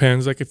that, it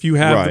depends. Like if you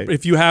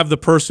have the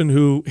person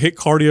who HIIT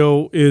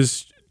cardio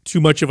is too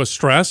much of a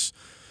stress,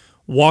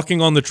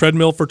 walking on the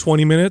treadmill for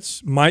 20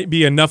 minutes might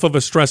be enough of a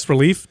stress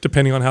relief,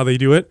 depending on how they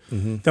do it,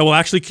 that will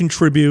actually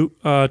contribute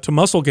to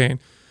muscle gain.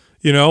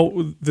 You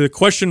know,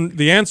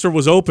 the answer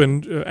was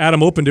opened.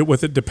 Adam opened it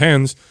with "it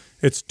depends."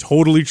 It's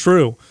totally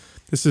true.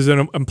 This is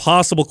an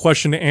impossible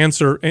question to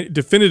answer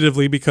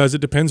definitively because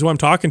it depends who I'm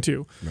talking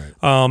to.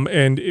 Right.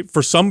 And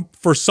for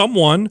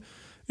someone,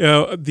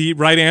 the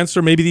right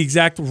answer may be the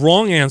exact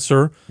wrong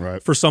answer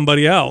for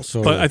somebody else.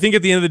 So, but I think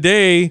at the end of the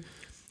day,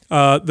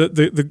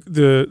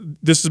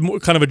 this is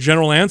kind of a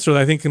general answer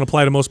that I think can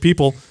apply to most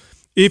people.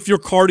 If your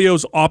cardio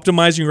is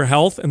optimizing your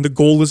health and the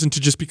goal isn't to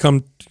just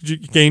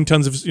gain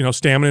tons of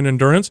stamina and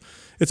endurance,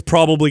 it's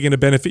probably going to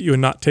benefit you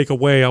and not take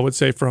away, I would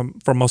say, from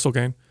muscle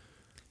gain.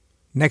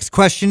 Next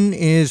question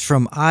is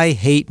from I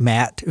Hate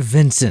Matt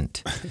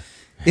Vincent.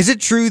 Is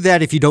it true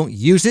that if you don't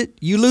use it,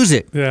 you lose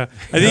it? Yeah,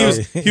 I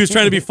think he was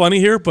trying to be funny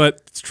here,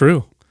 but it's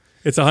true.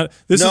 This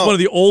is one of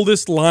the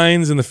oldest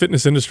lines in the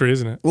fitness industry,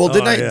 isn't it? Well,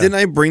 didn't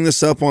I bring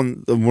this up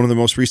on one of the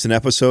most recent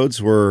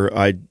episodes where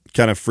I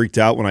kind of freaked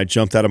out when I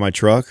jumped out of my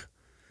truck?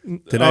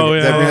 Did I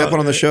bring that up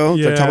on the show?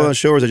 Did I talk about it on the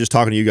show, or was I just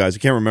talking to you guys? I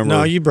can't remember.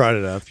 No, you brought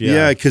it up.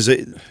 Yeah, because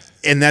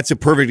and that's a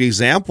perfect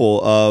example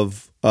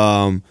of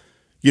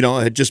it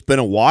had just been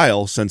a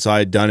while since I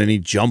had done any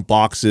jump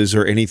boxes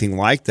or anything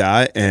like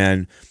that,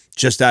 and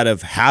just out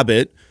of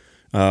habit,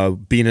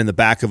 being in the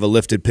back of a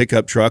lifted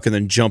pickup truck and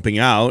then jumping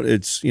out,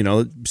 it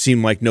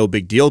seemed like no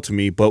big deal to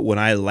me. But when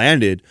I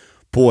landed,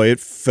 boy,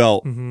 it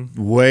felt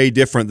way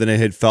different than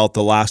it had felt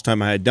the last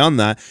time I had done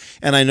that.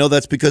 And I know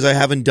that's because I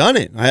haven't done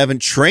it. I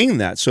haven't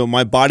trained that. So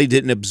my body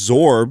didn't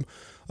absorb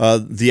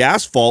the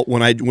asphalt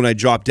when I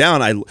dropped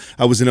down.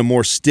 I was in a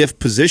more stiff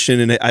position,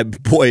 and it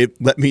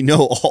let me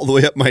know all the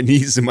way up my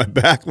knees and my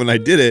back when I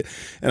did it.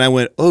 And I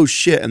went, oh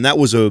shit. And that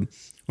was an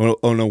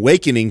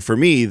awakening for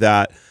me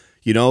that,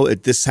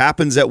 this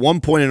happens at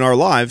one point in our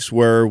lives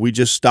where we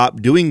just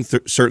stop doing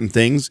certain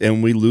things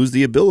and we lose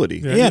the ability.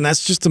 Yeah, and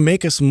that's just to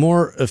make us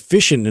more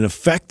efficient and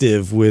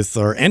effective with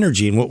our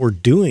energy and what we're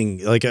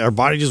doing. Like our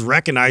body just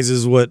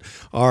recognizes what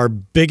our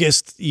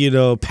biggest,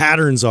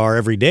 patterns are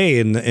every day,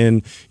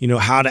 and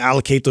how to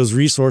allocate those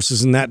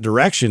resources in that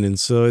direction. And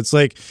so it's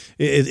like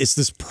it's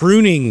this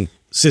pruning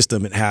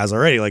system it has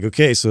already. Like,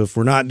 okay, so if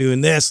we're not doing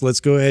this, let's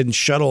go ahead and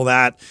shuttle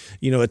that,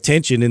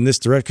 attention in this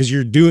direction because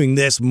you're doing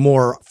this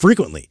more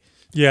frequently.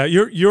 Yeah,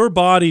 your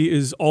body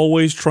is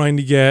always trying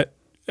to get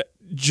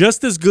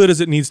just as good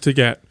as it needs to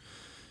get.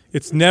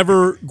 It's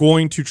never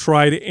going to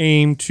try to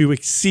aim to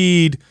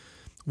exceed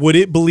what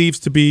it believes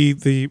to be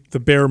the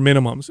bare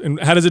minimums. And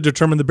how does it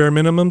determine the bare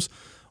minimums?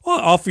 Well,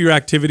 off of your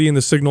activity and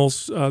the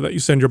signals that you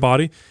send your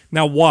body.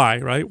 Now, why,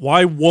 right?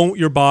 Why won't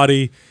your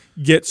body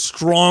get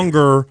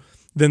stronger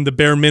than the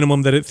bare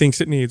minimum that it thinks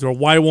it needs? Or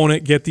why won't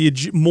it get the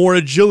more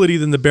agility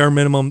than the bare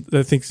minimum that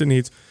it thinks it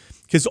needs?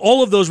 Because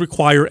all of those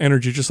require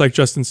energy, just like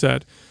Justin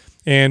said.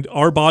 And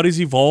our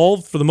bodies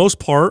evolved for the most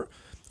part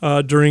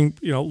during,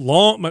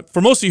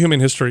 for most of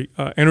human history.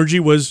 Energy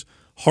was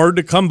hard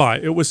to come by.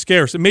 It was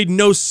scarce. It made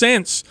no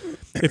sense.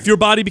 If your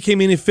body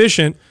became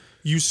inefficient,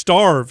 you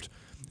starved.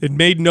 It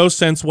made no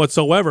sense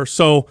whatsoever.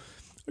 So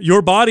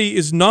your body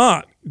is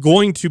not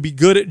going to be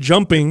good at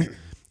jumping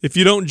if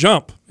you don't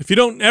jump. If you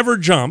don't ever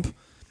jump,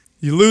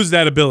 you lose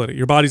that ability.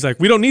 Your body's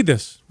like, we don't need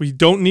this. We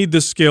don't need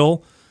this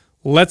skill.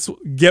 Let's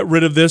get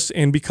rid of this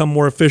and become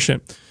more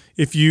efficient.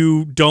 If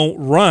you don't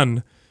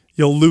run,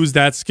 you'll lose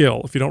that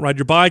skill. If you don't ride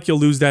your bike, you'll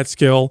lose that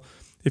skill.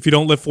 If you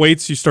don't lift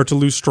weights, you start to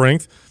lose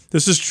strength.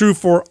 This is true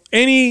for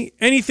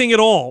anything at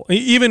all,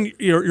 even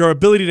your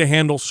ability to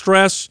handle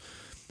stress,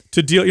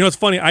 to deal. It's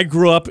funny. I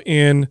grew up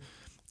in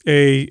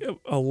a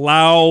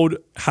loud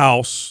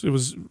house. It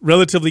was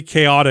relatively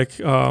chaotic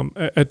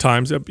at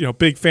times.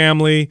 Big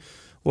family,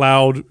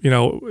 loud.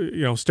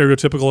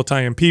 Stereotypical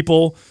Italian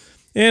people.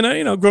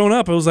 And growing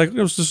up, I was like,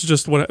 this is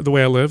just the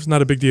way I live. It's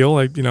not a big deal.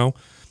 Like,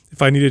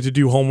 if I needed to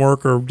do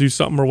homework or do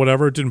something or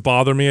whatever, it didn't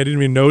bother me. I didn't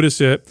even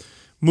notice it.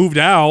 Moved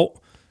out,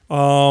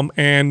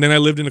 and then I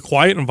lived in a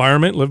quiet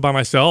environment, lived by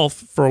myself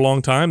for a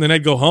long time. Then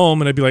I'd go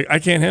home and I'd be like, I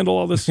can't handle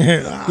all this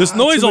this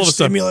noise all of a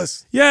sudden.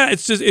 Stimulus. Yeah,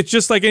 it's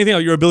just like anything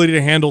else. Your ability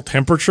to handle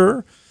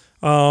temperature,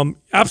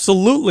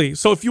 absolutely.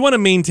 So if you want to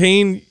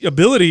maintain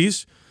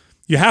abilities,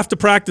 you have to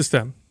practice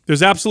them.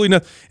 There's absolutely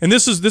no, and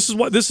this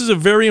is a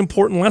very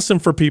important lesson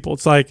for people.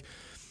 It's like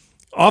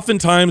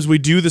oftentimes we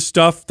do the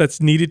stuff that's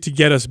needed to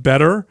get us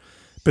better,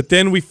 but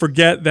then we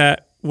forget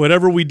that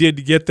whatever we did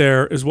to get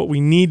there is what we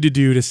need to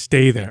do to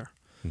stay there.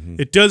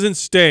 It doesn't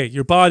stay.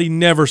 Your body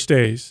never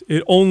stays.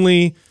 It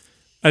only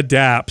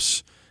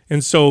adapts.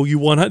 And so you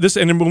want this.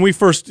 And when we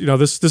first,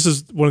 this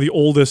is one of the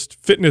oldest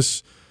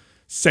fitness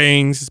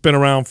sayings. It's been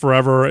around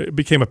forever. It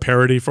became a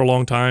parody for a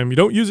long time. You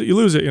don't use it, you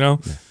lose it. I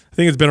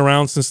think it's been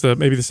around since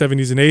maybe the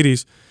 70s and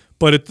 80s.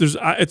 But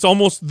it's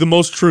almost the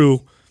most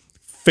true,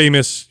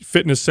 famous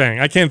fitness saying.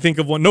 I can't think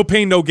of one. No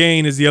pain, no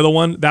gain is the other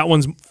one. That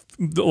one's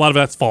a lot of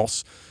that's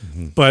false.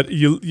 But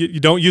you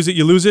don't use it,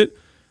 you lose it.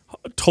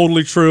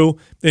 Totally true.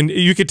 And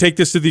you could take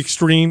this to the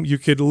extreme. You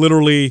could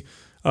literally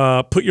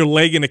put your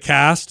leg in a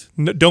cast.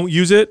 Don't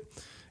use it,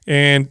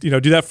 and do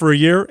that for a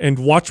year and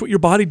watch what your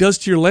body does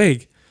to your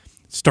leg.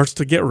 It starts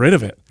to get rid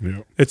of it.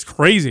 Yeah. It's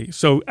crazy.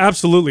 So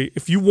absolutely,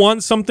 if you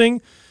want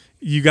something,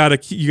 you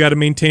gotta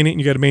maintain it, and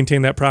you gotta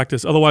maintain that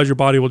practice. Otherwise, your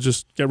body will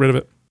just get rid of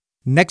it.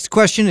 Next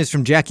question is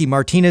from Jackie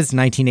Martinez,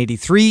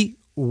 1983.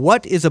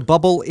 What is a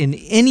bubble in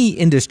any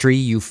industry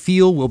you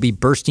feel will be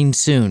bursting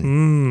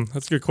soon?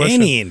 That's a good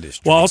question. Any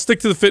industry. Well, I'll stick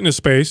to the fitness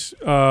space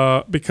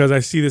because I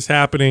see this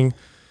happening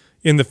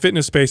in the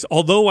fitness space.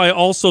 Although I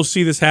also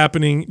see this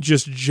happening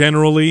just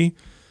generally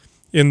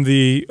in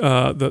the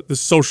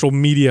social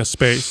media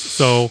space.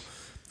 So,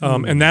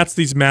 and that's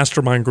these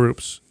mastermind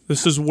groups.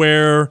 This is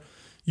where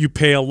you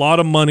pay a lot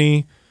of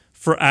money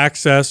for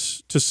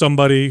access to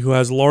somebody who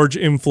has large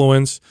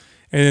influence,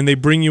 and then they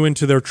bring you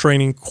into their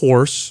training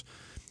course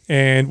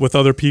and with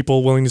other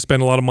people willing to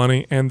spend a lot of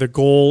money. And the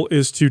goal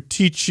is to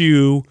teach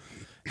you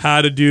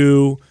how to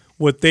do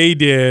what they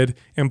did.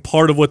 And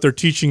part of what they're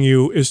teaching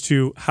you is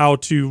how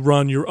to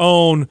run your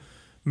own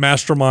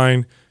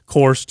mastermind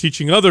course,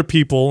 teaching other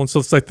people. And so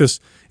it's like this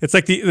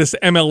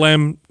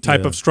MLM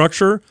type of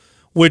structure,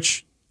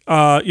 which,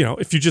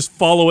 if you just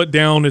follow it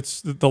down,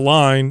 it's the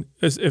line,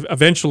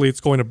 eventually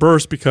it's going to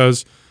burst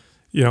because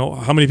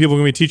how many people are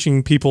going to be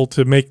teaching people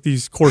to make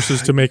these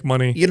courses to make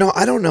money?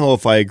 I don't know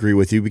if I agree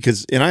with you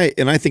because, and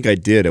I think I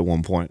did at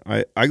one point.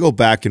 I go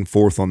back and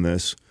forth on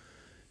this,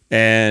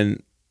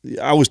 and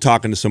I was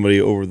talking to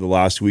somebody over the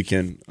last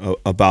weekend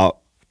about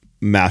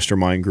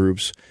mastermind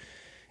groups,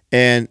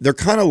 and they're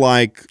kind of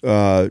like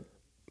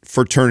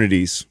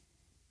fraternities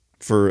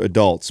for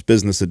adults,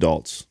 business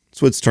adults.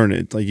 So it's turned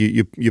it like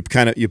you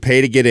pay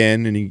to get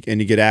in, and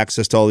you get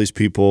access to all these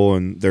people,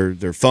 and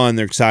they're fun,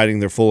 they're exciting,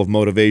 they're full of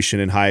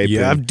motivation and hype. You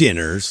have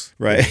dinners,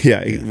 right?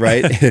 Yeah,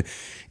 right.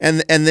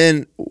 and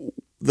then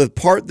the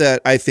part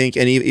that I think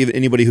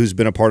anybody who's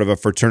been a part of a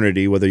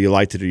fraternity, whether you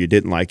liked it or you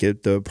didn't like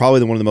it,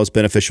 probably one of the most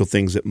beneficial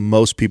things that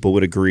most people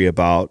would agree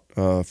about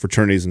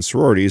fraternities and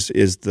sororities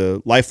is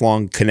the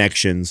lifelong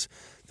connections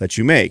that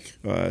you make,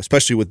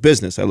 especially with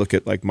business. I look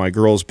at like my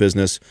girl's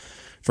business,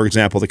 for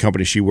example, the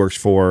company she works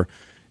for.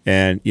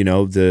 And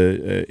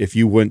if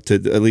you went to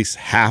at least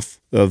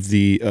half of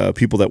the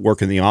people that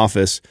work in the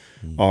office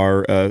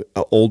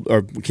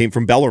came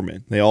from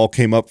Bellarmine. They all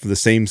came up from the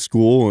same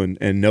school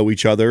and know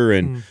each other,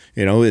 and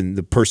and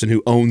the person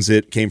who owns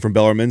it came from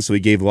Bellarmine, so he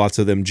gave lots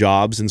of them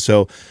jobs. And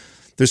so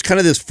there's kind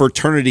of this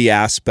fraternity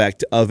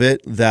aspect of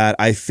it that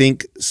I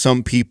think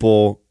some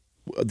people,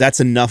 that's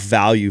enough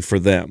value for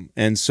them,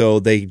 and so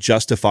they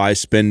justify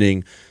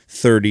spending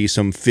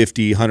 $30,000,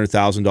 $50,000,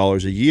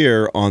 $100,000 a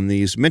year on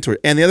these mentors.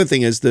 And the other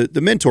thing is the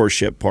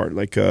mentorship part.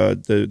 Like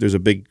there's a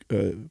big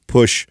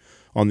push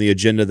on the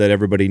agenda that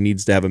everybody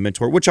needs to have a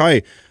mentor, which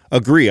I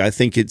agree. I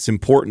think it's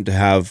important to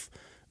have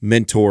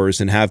mentors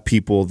and have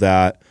people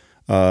that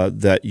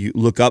you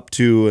look up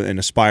to and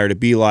aspire to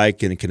be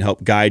like, and it can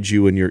help guide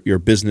you in your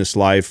business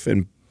life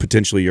and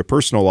potentially your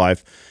personal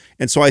life.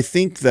 And so I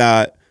think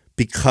that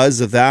because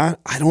of that,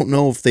 I don't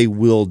know if they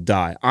will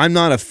die. I'm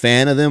not a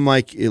fan of them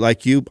like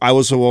you. I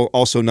was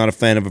also not a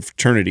fan of a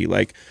fraternity.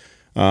 Like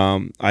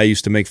I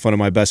used to make fun of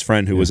my best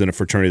friend who was in a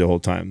fraternity the whole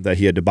time, that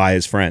he had to buy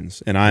his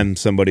friends. And I'm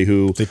somebody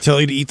who... They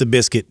tell you to eat the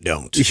biscuit,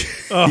 don't.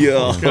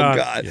 Oh,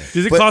 God. Yeah.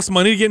 Does it cost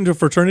money to get into a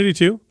fraternity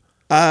too?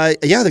 Yeah,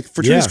 the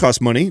fraternities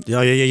cost money.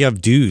 Yeah, you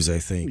have dues, I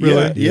think.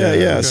 Really? Yeah.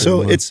 Okay.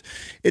 So it's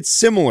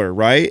similar,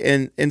 right?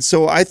 And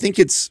so I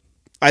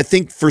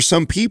think for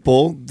some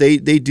people, they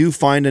do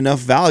find enough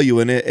value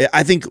in it.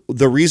 I think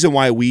the reason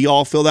why we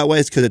all feel that way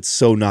is because it's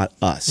so not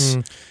us.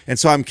 And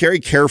so I'm very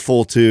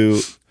careful to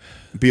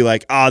be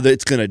like,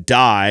 it's going to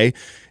die,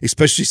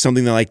 especially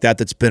something like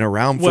that's been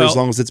around for as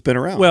long as it's been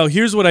around. Well,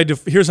 here's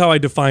how I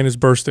define as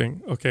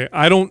bursting. Okay,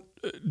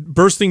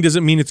 bursting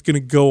doesn't mean it's going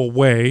to go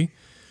away.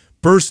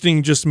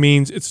 Bursting just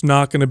means it's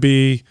not going to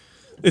be.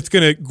 It's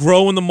going to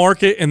grow in the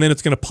market, and then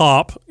it's going to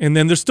pop, and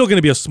then there's still going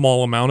to be a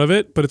small amount of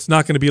it, but it's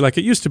not going to be like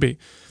it used to be.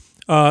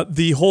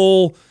 The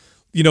whole,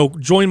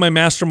 join my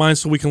mastermind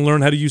so we can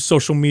learn how to use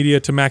social media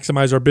to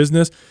maximize our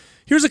business.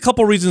 Here's a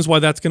couple reasons why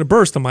that's going to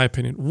burst, in my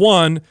opinion.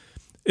 One,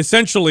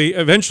 eventually,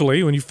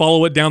 when you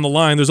follow it down the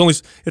line,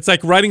 it's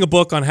like writing a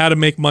book on how to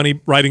make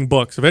money writing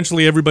books.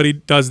 Eventually, everybody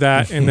does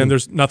that, and then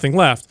there's nothing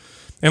left.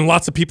 And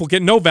lots of people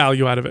get no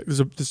value out of it.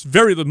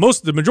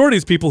 The majority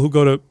of these people who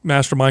go to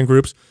mastermind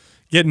groups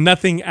get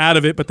nothing out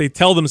of it, but they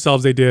tell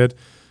themselves they did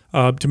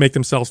to make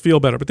themselves feel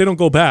better, but they don't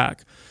go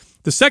back.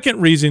 The second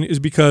reason is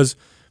because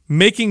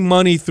making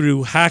money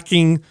through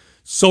hacking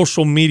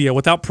social media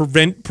without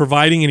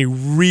providing any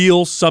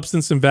real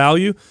substance and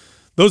value,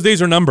 those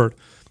days are numbered.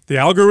 The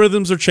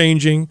algorithms are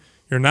changing.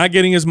 You're not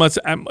getting as much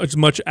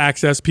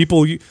access.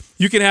 People, you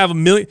can have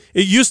 1 million.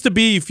 It used to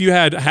be if you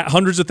had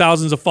hundreds of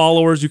thousands of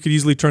followers, you could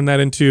easily turn that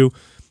into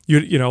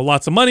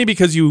lots of money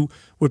because you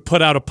would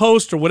put out a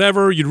post or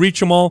whatever. You'd reach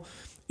them all.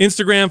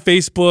 Instagram,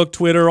 Facebook,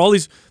 Twitter, all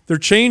these, they're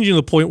changing to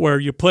the point where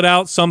you put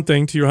out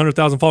something to your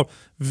 100,000 followers,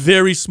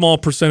 very small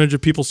percentage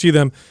of people see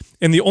them.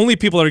 And the only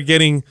people that are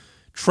getting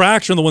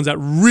traction are the ones that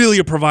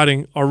really are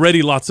providing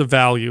already lots of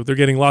value. They're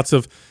getting lots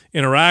of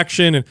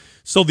interaction. And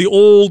so the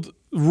old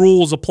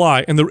rules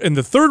apply. And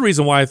the third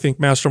reason why I think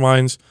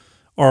masterminds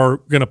are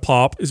going to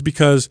pop is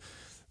because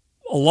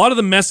a lot of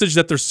the message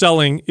that they're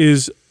selling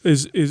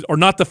are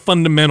not the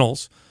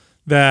fundamentals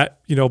that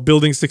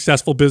building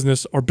successful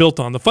business are built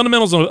on. The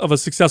fundamentals of a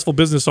successful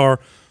business are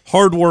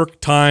hard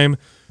work, time,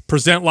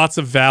 present lots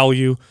of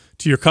value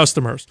to your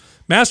customers.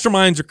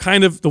 Masterminds are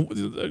kind of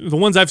the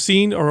ones I've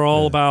seen are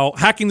all about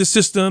hacking the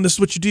system. This is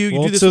what you do.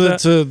 You do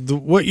this. So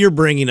what you're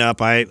bringing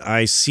up,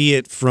 I see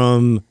it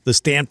from the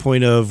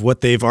standpoint of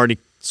what they've already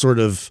sort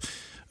of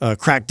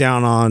cracked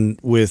down on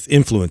with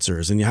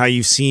influencers and how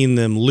you've seen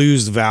them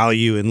lose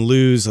value and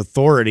lose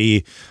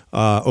authority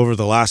over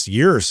the last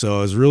year or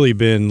so has really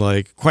been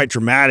like quite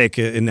dramatic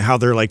in how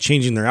they're like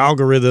changing their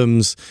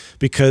algorithms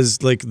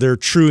because like their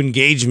true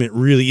engagement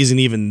really isn't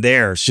even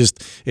there.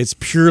 It's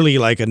purely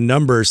like a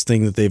numbers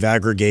thing that they've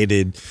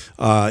aggregated,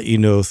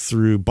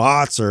 through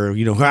bots or,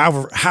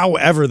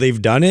 however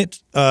they've done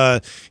it.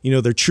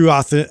 Their true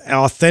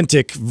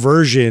authentic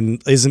version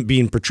isn't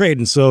being portrayed.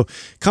 And so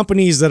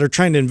companies that are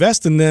trying to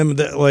invest in them,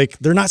 that like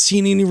they're not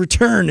seeing any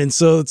return. And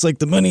so it's like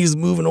the money is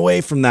moving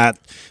away from that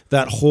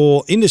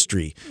whole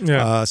industry.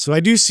 Yeah. So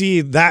I do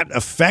see that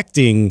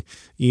affecting,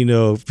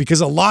 because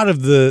a lot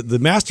of the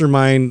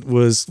mastermind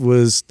was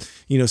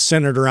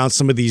centered around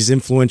some of these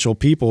influential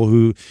people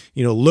who,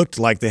 looked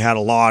like they had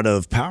a lot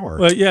of power.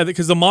 Well, yeah,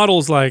 because the model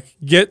is like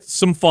get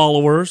some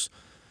followers,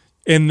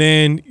 and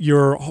then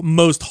your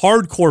most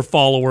hardcore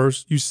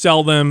followers, you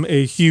sell them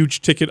a huge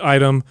ticket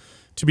item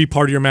to be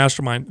part of your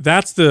mastermind.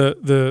 That's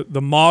the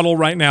model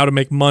right now to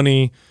make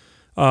money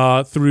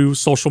through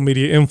social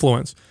media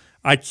influence.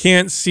 I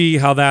can't see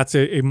how that's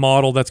a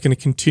model that's going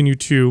to continue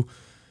to,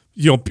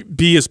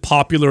 be as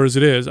popular as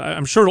it is.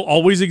 I'm sure it'll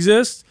always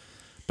exist,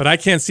 but I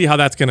can't see how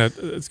it's going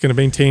to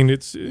maintain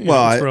its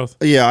growth.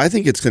 I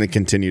think it's going to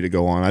continue to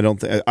go on.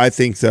 I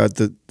think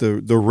that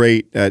the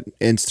rate at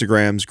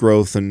Instagram's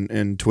growth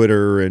and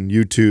Twitter and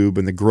YouTube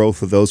and the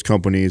growth of those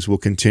companies will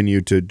continue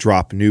to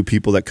drop new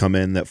people that come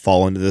in that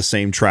fall into the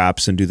same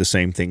traps and do the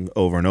same thing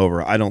over and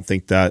over. I don't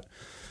think that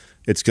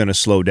it's going to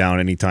slow down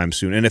anytime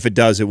soon. And if it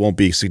does, it won't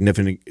be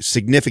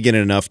significant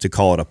enough to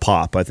call it a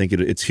pop. I think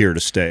it's here to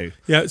stay.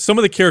 Yeah, some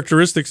of the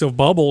characteristics of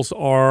bubbles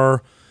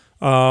are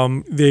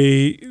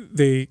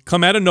they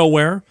come out of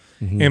nowhere,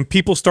 and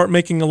people start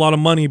making a lot of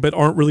money but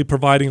aren't really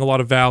providing a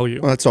lot of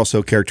value. Well, that's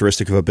also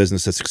characteristic of a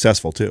business that's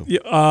successful too.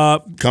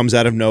 Comes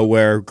out of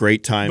nowhere,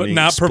 great timing,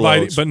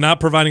 but not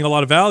providing a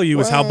lot of value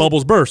is how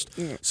bubbles burst.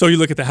 Yeah. So you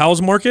look at the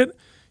housing market.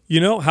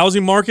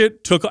 Housing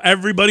market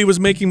everybody was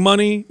making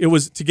money. It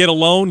was to get a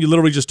loan. You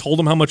literally just told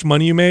them how much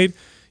money you made.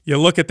 You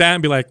look at that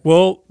and be like,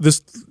 well,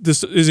 this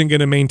isn't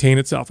going to maintain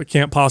itself. It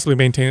can't possibly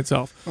maintain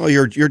itself. Well,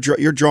 you're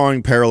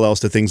drawing parallels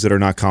to things that are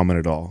not common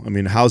at all. I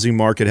mean, housing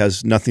market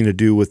has nothing to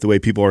do with the way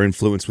people are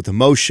influenced with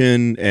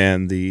emotion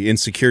and the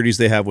insecurities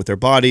they have with their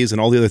bodies and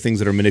all the other things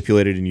that are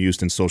manipulated and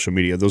used in social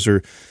media. Those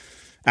are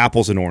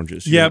apples and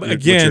oranges. Yeah, but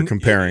again, you're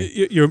comparing.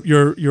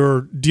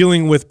 You're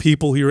dealing with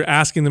people who you're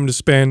asking them to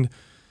spend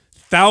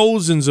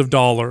thousands of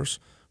dollars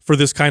for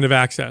this kind of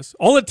access.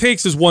 All it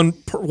takes is one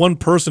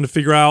person to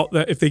figure out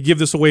that if they give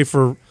this away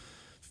for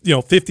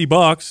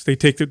 $50,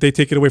 they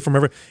take it away from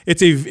everyone.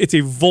 It's a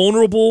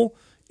vulnerable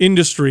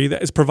industry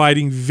that is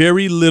providing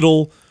very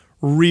little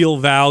real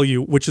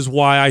value, which is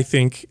why I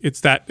think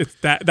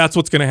that's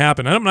what's going to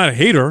happen. I'm not a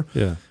hater.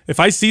 Yeah.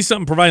 If I see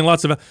something providing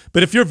lots of,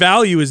 but if your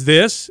value is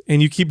this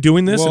and you keep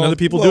doing this and other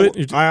people do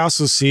it, I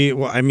also see.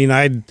 Well, I mean,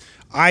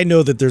 I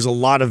know that there's a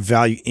lot of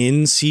value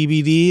in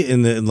CBD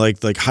and the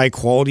like high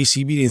quality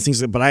CBD and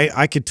things like that, but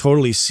I could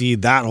totally see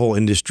that whole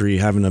industry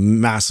having a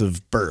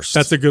massive burst.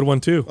 That's a good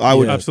one too.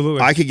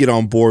 Absolutely. I could get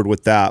on board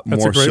with that.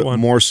 That's a great one.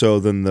 More so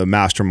than the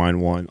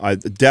mastermind one. I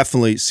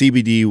definitely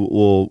CBD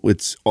will.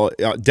 It's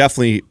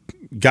definitely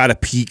got to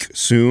peak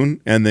soon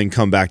and then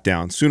come back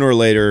down sooner or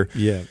later.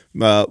 Yeah.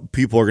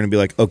 People are going to be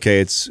like, okay,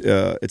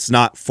 it's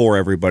not for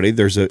everybody.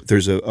 There's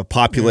a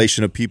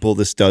population of people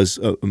this does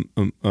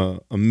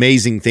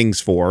amazing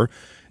things for,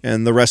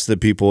 and the rest of the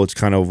people, it's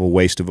kind of a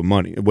waste of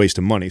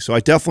money. So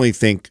I definitely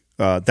think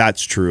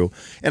that's true,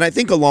 and I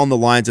think along the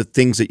lines of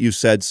things that you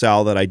said,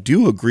 Sal, that I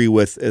do agree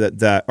with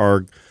that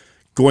are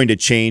going to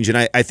change, and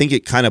I think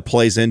it kind of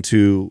plays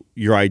into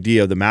your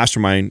idea of the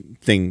mastermind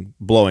thing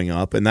blowing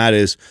up, and that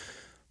is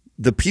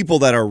the people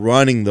that are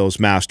running those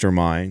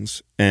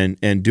masterminds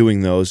and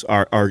doing those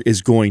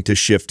is going to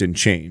shift and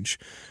change.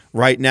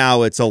 right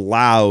now it's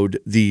allowed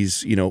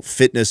these,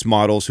 fitness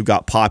models who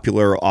got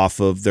popular off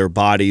of their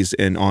bodies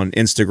and on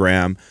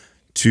Instagram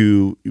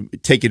to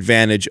take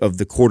advantage of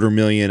the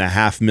 250,000,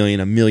 500,000,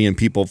 1 million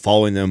people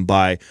following them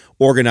by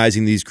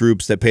organizing these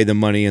groups that pay them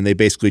money, and they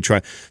basically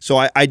try.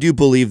 So I do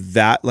believe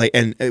that,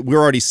 and we're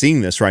already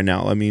seeing this right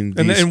now. I mean,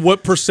 and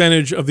what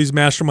percentage of these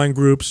mastermind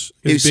groups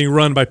is being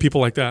run by people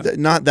like that?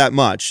 Not that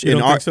much. You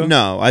don't think so?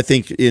 No, I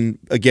think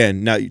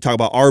now you talk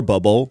about our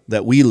bubble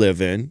that we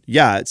live in.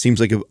 Yeah, it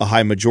seems like a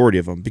high majority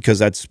of them, because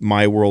that's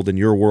my world and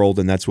your world,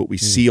 and that's what we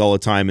see all the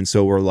time. And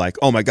so we're like,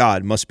 oh my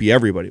God, it must be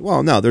everybody.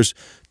 Well, no, there's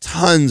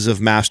tons of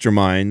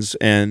masterminds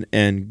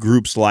and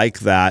groups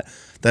like that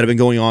have been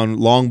going on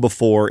long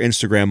before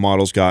Instagram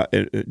models got.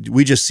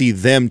 We just see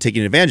them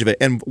taking advantage of it.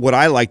 And what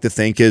I like to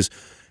think is,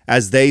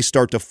 as they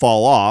start to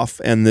fall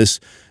off, and this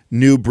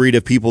new breed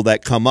of people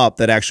that come up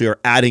that actually are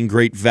adding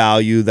great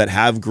value, that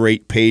have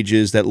great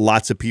pages that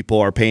lots of people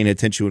are paying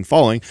attention and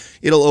following,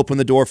 it'll open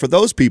the door for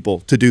those people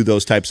to do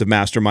those types of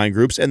mastermind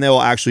groups, and they'll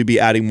actually be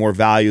adding more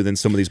value than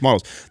some of these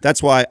models.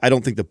 That's why I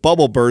don't think the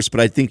bubble bursts, but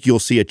I think you'll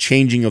see a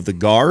changing of the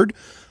guard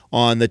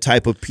on the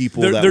type of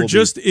people there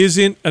just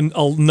isn't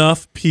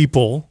enough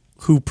people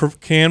who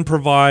can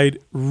provide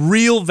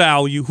real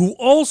value, who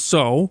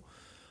also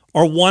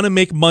want to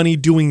make money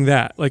doing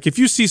that. Like, if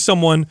you see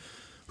someone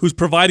who's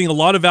providing a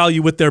lot of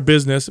value with their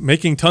business,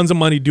 making tons of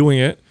money doing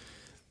it,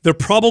 they're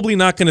probably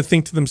not going to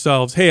think to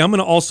themselves, hey, I'm going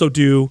to also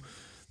do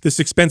this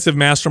expensive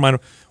mastermind.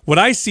 What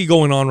I see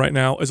going on right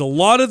now is a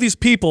lot of these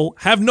people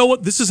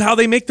this is how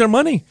they make their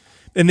money.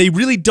 And they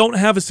really don't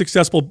have a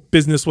successful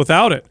business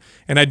without it.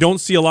 And I don't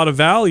see a lot of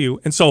value.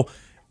 And so,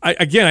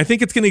 I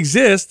think it's going to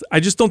exist. I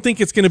just don't think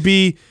it's going to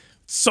be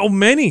so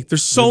many.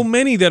 There's so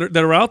many that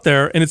are out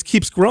there, and it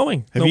keeps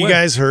growing. Have you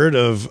guys heard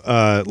of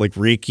like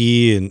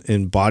Reiki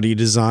and body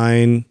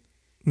design?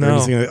 No.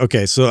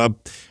 Okay, so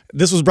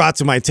this was brought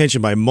to my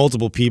attention by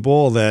multiple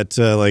people that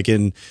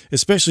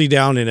especially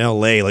down in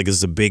LA, like, this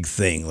is a big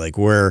thing. Like,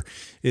 where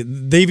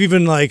they've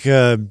even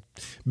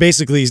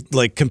basically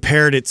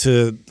compared it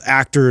to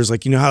actors,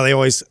 like, how they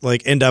always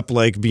end up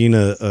being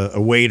a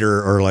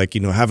waiter, or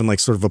having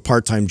sort of a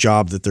part-time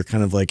job that they're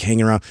kind of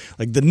hanging around.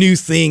 Like, the new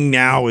thing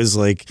now is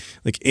like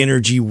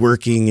energy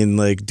working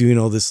and doing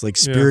all this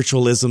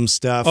spiritualism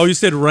stuff. Oh, you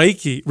said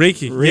Reiki.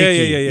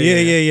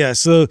 Yeah.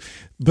 So,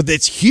 but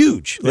it's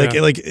huge.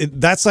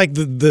 That's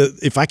the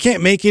if I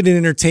can't make it in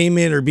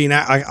entertainment or being,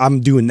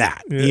 I'm doing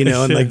that,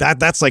 and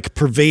that's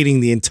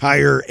pervading the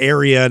entire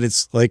area, and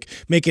it's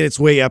making its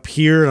way up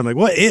here. And I'm like,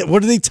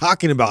 what are they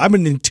talking about? I'm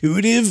an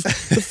intuitive.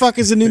 The fuck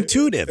is an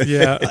intuitive?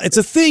 Yeah, it's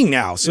a thing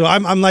now. So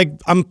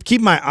I'm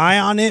keeping my eye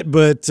on it,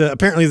 but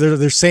apparently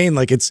they're saying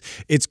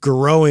it's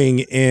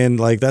growing, and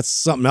that's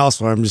something else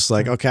where I'm just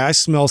okay, I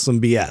smell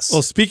some BS.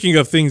 Well, speaking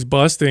of things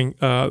busting,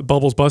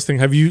 bubbles busting,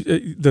 have you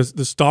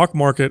the stock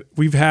market?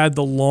 We've had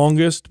the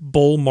longest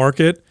bull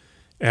market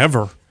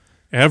ever.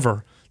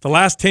 The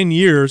last 10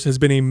 years has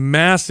been a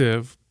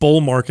massive bull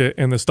market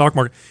in the stock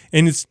market,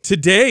 and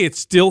today it's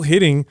still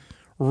hitting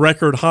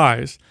record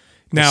highs.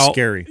 Now, that's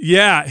scary.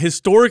 Yeah,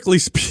 historically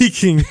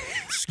speaking,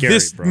 scary,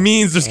 this bro.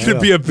 means there's going to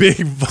be a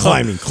big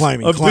climbing,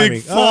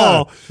 big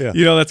fall.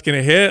 That's going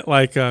to hit.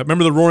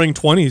 Remember the Roaring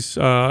 20s?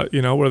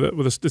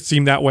 Where it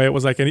seemed that way. It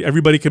was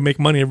everybody could make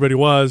money. Everybody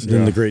was.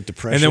 Then the Great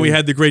Depression, and then we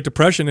had the Great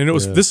Depression, and it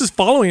was. This is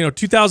following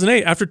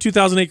 2008. After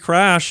 2008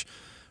 crash,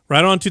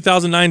 right on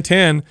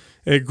 2009-10,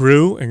 it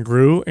grew and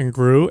grew and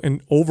grew, and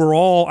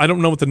overall, I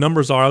don't know what the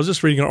numbers are. I was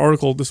just reading an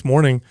article this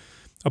morning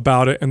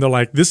about it, and they're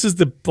like, this is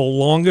the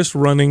longest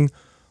running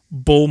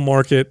bull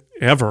market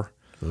ever.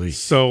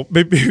 So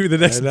maybe the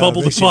next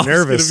bubble to pop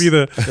is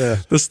going to be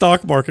the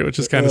stock market, which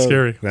is kind of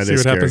scary. See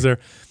what happens there.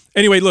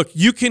 Anyway, look,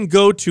 you can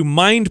go to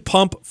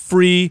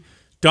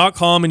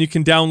mindpumpfree.com and you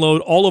can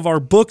download all of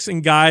our books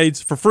and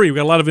guides for free. We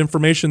got a lot of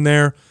information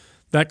there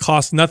that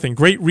costs nothing.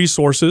 Great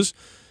resources.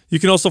 You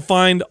can also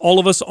find all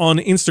of us on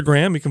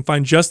Instagram. You can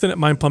find Justin at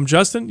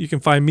mindpumpjustin. You can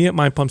find me at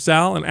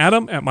mindpumpsal and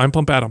Adam at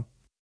mindpumpadam.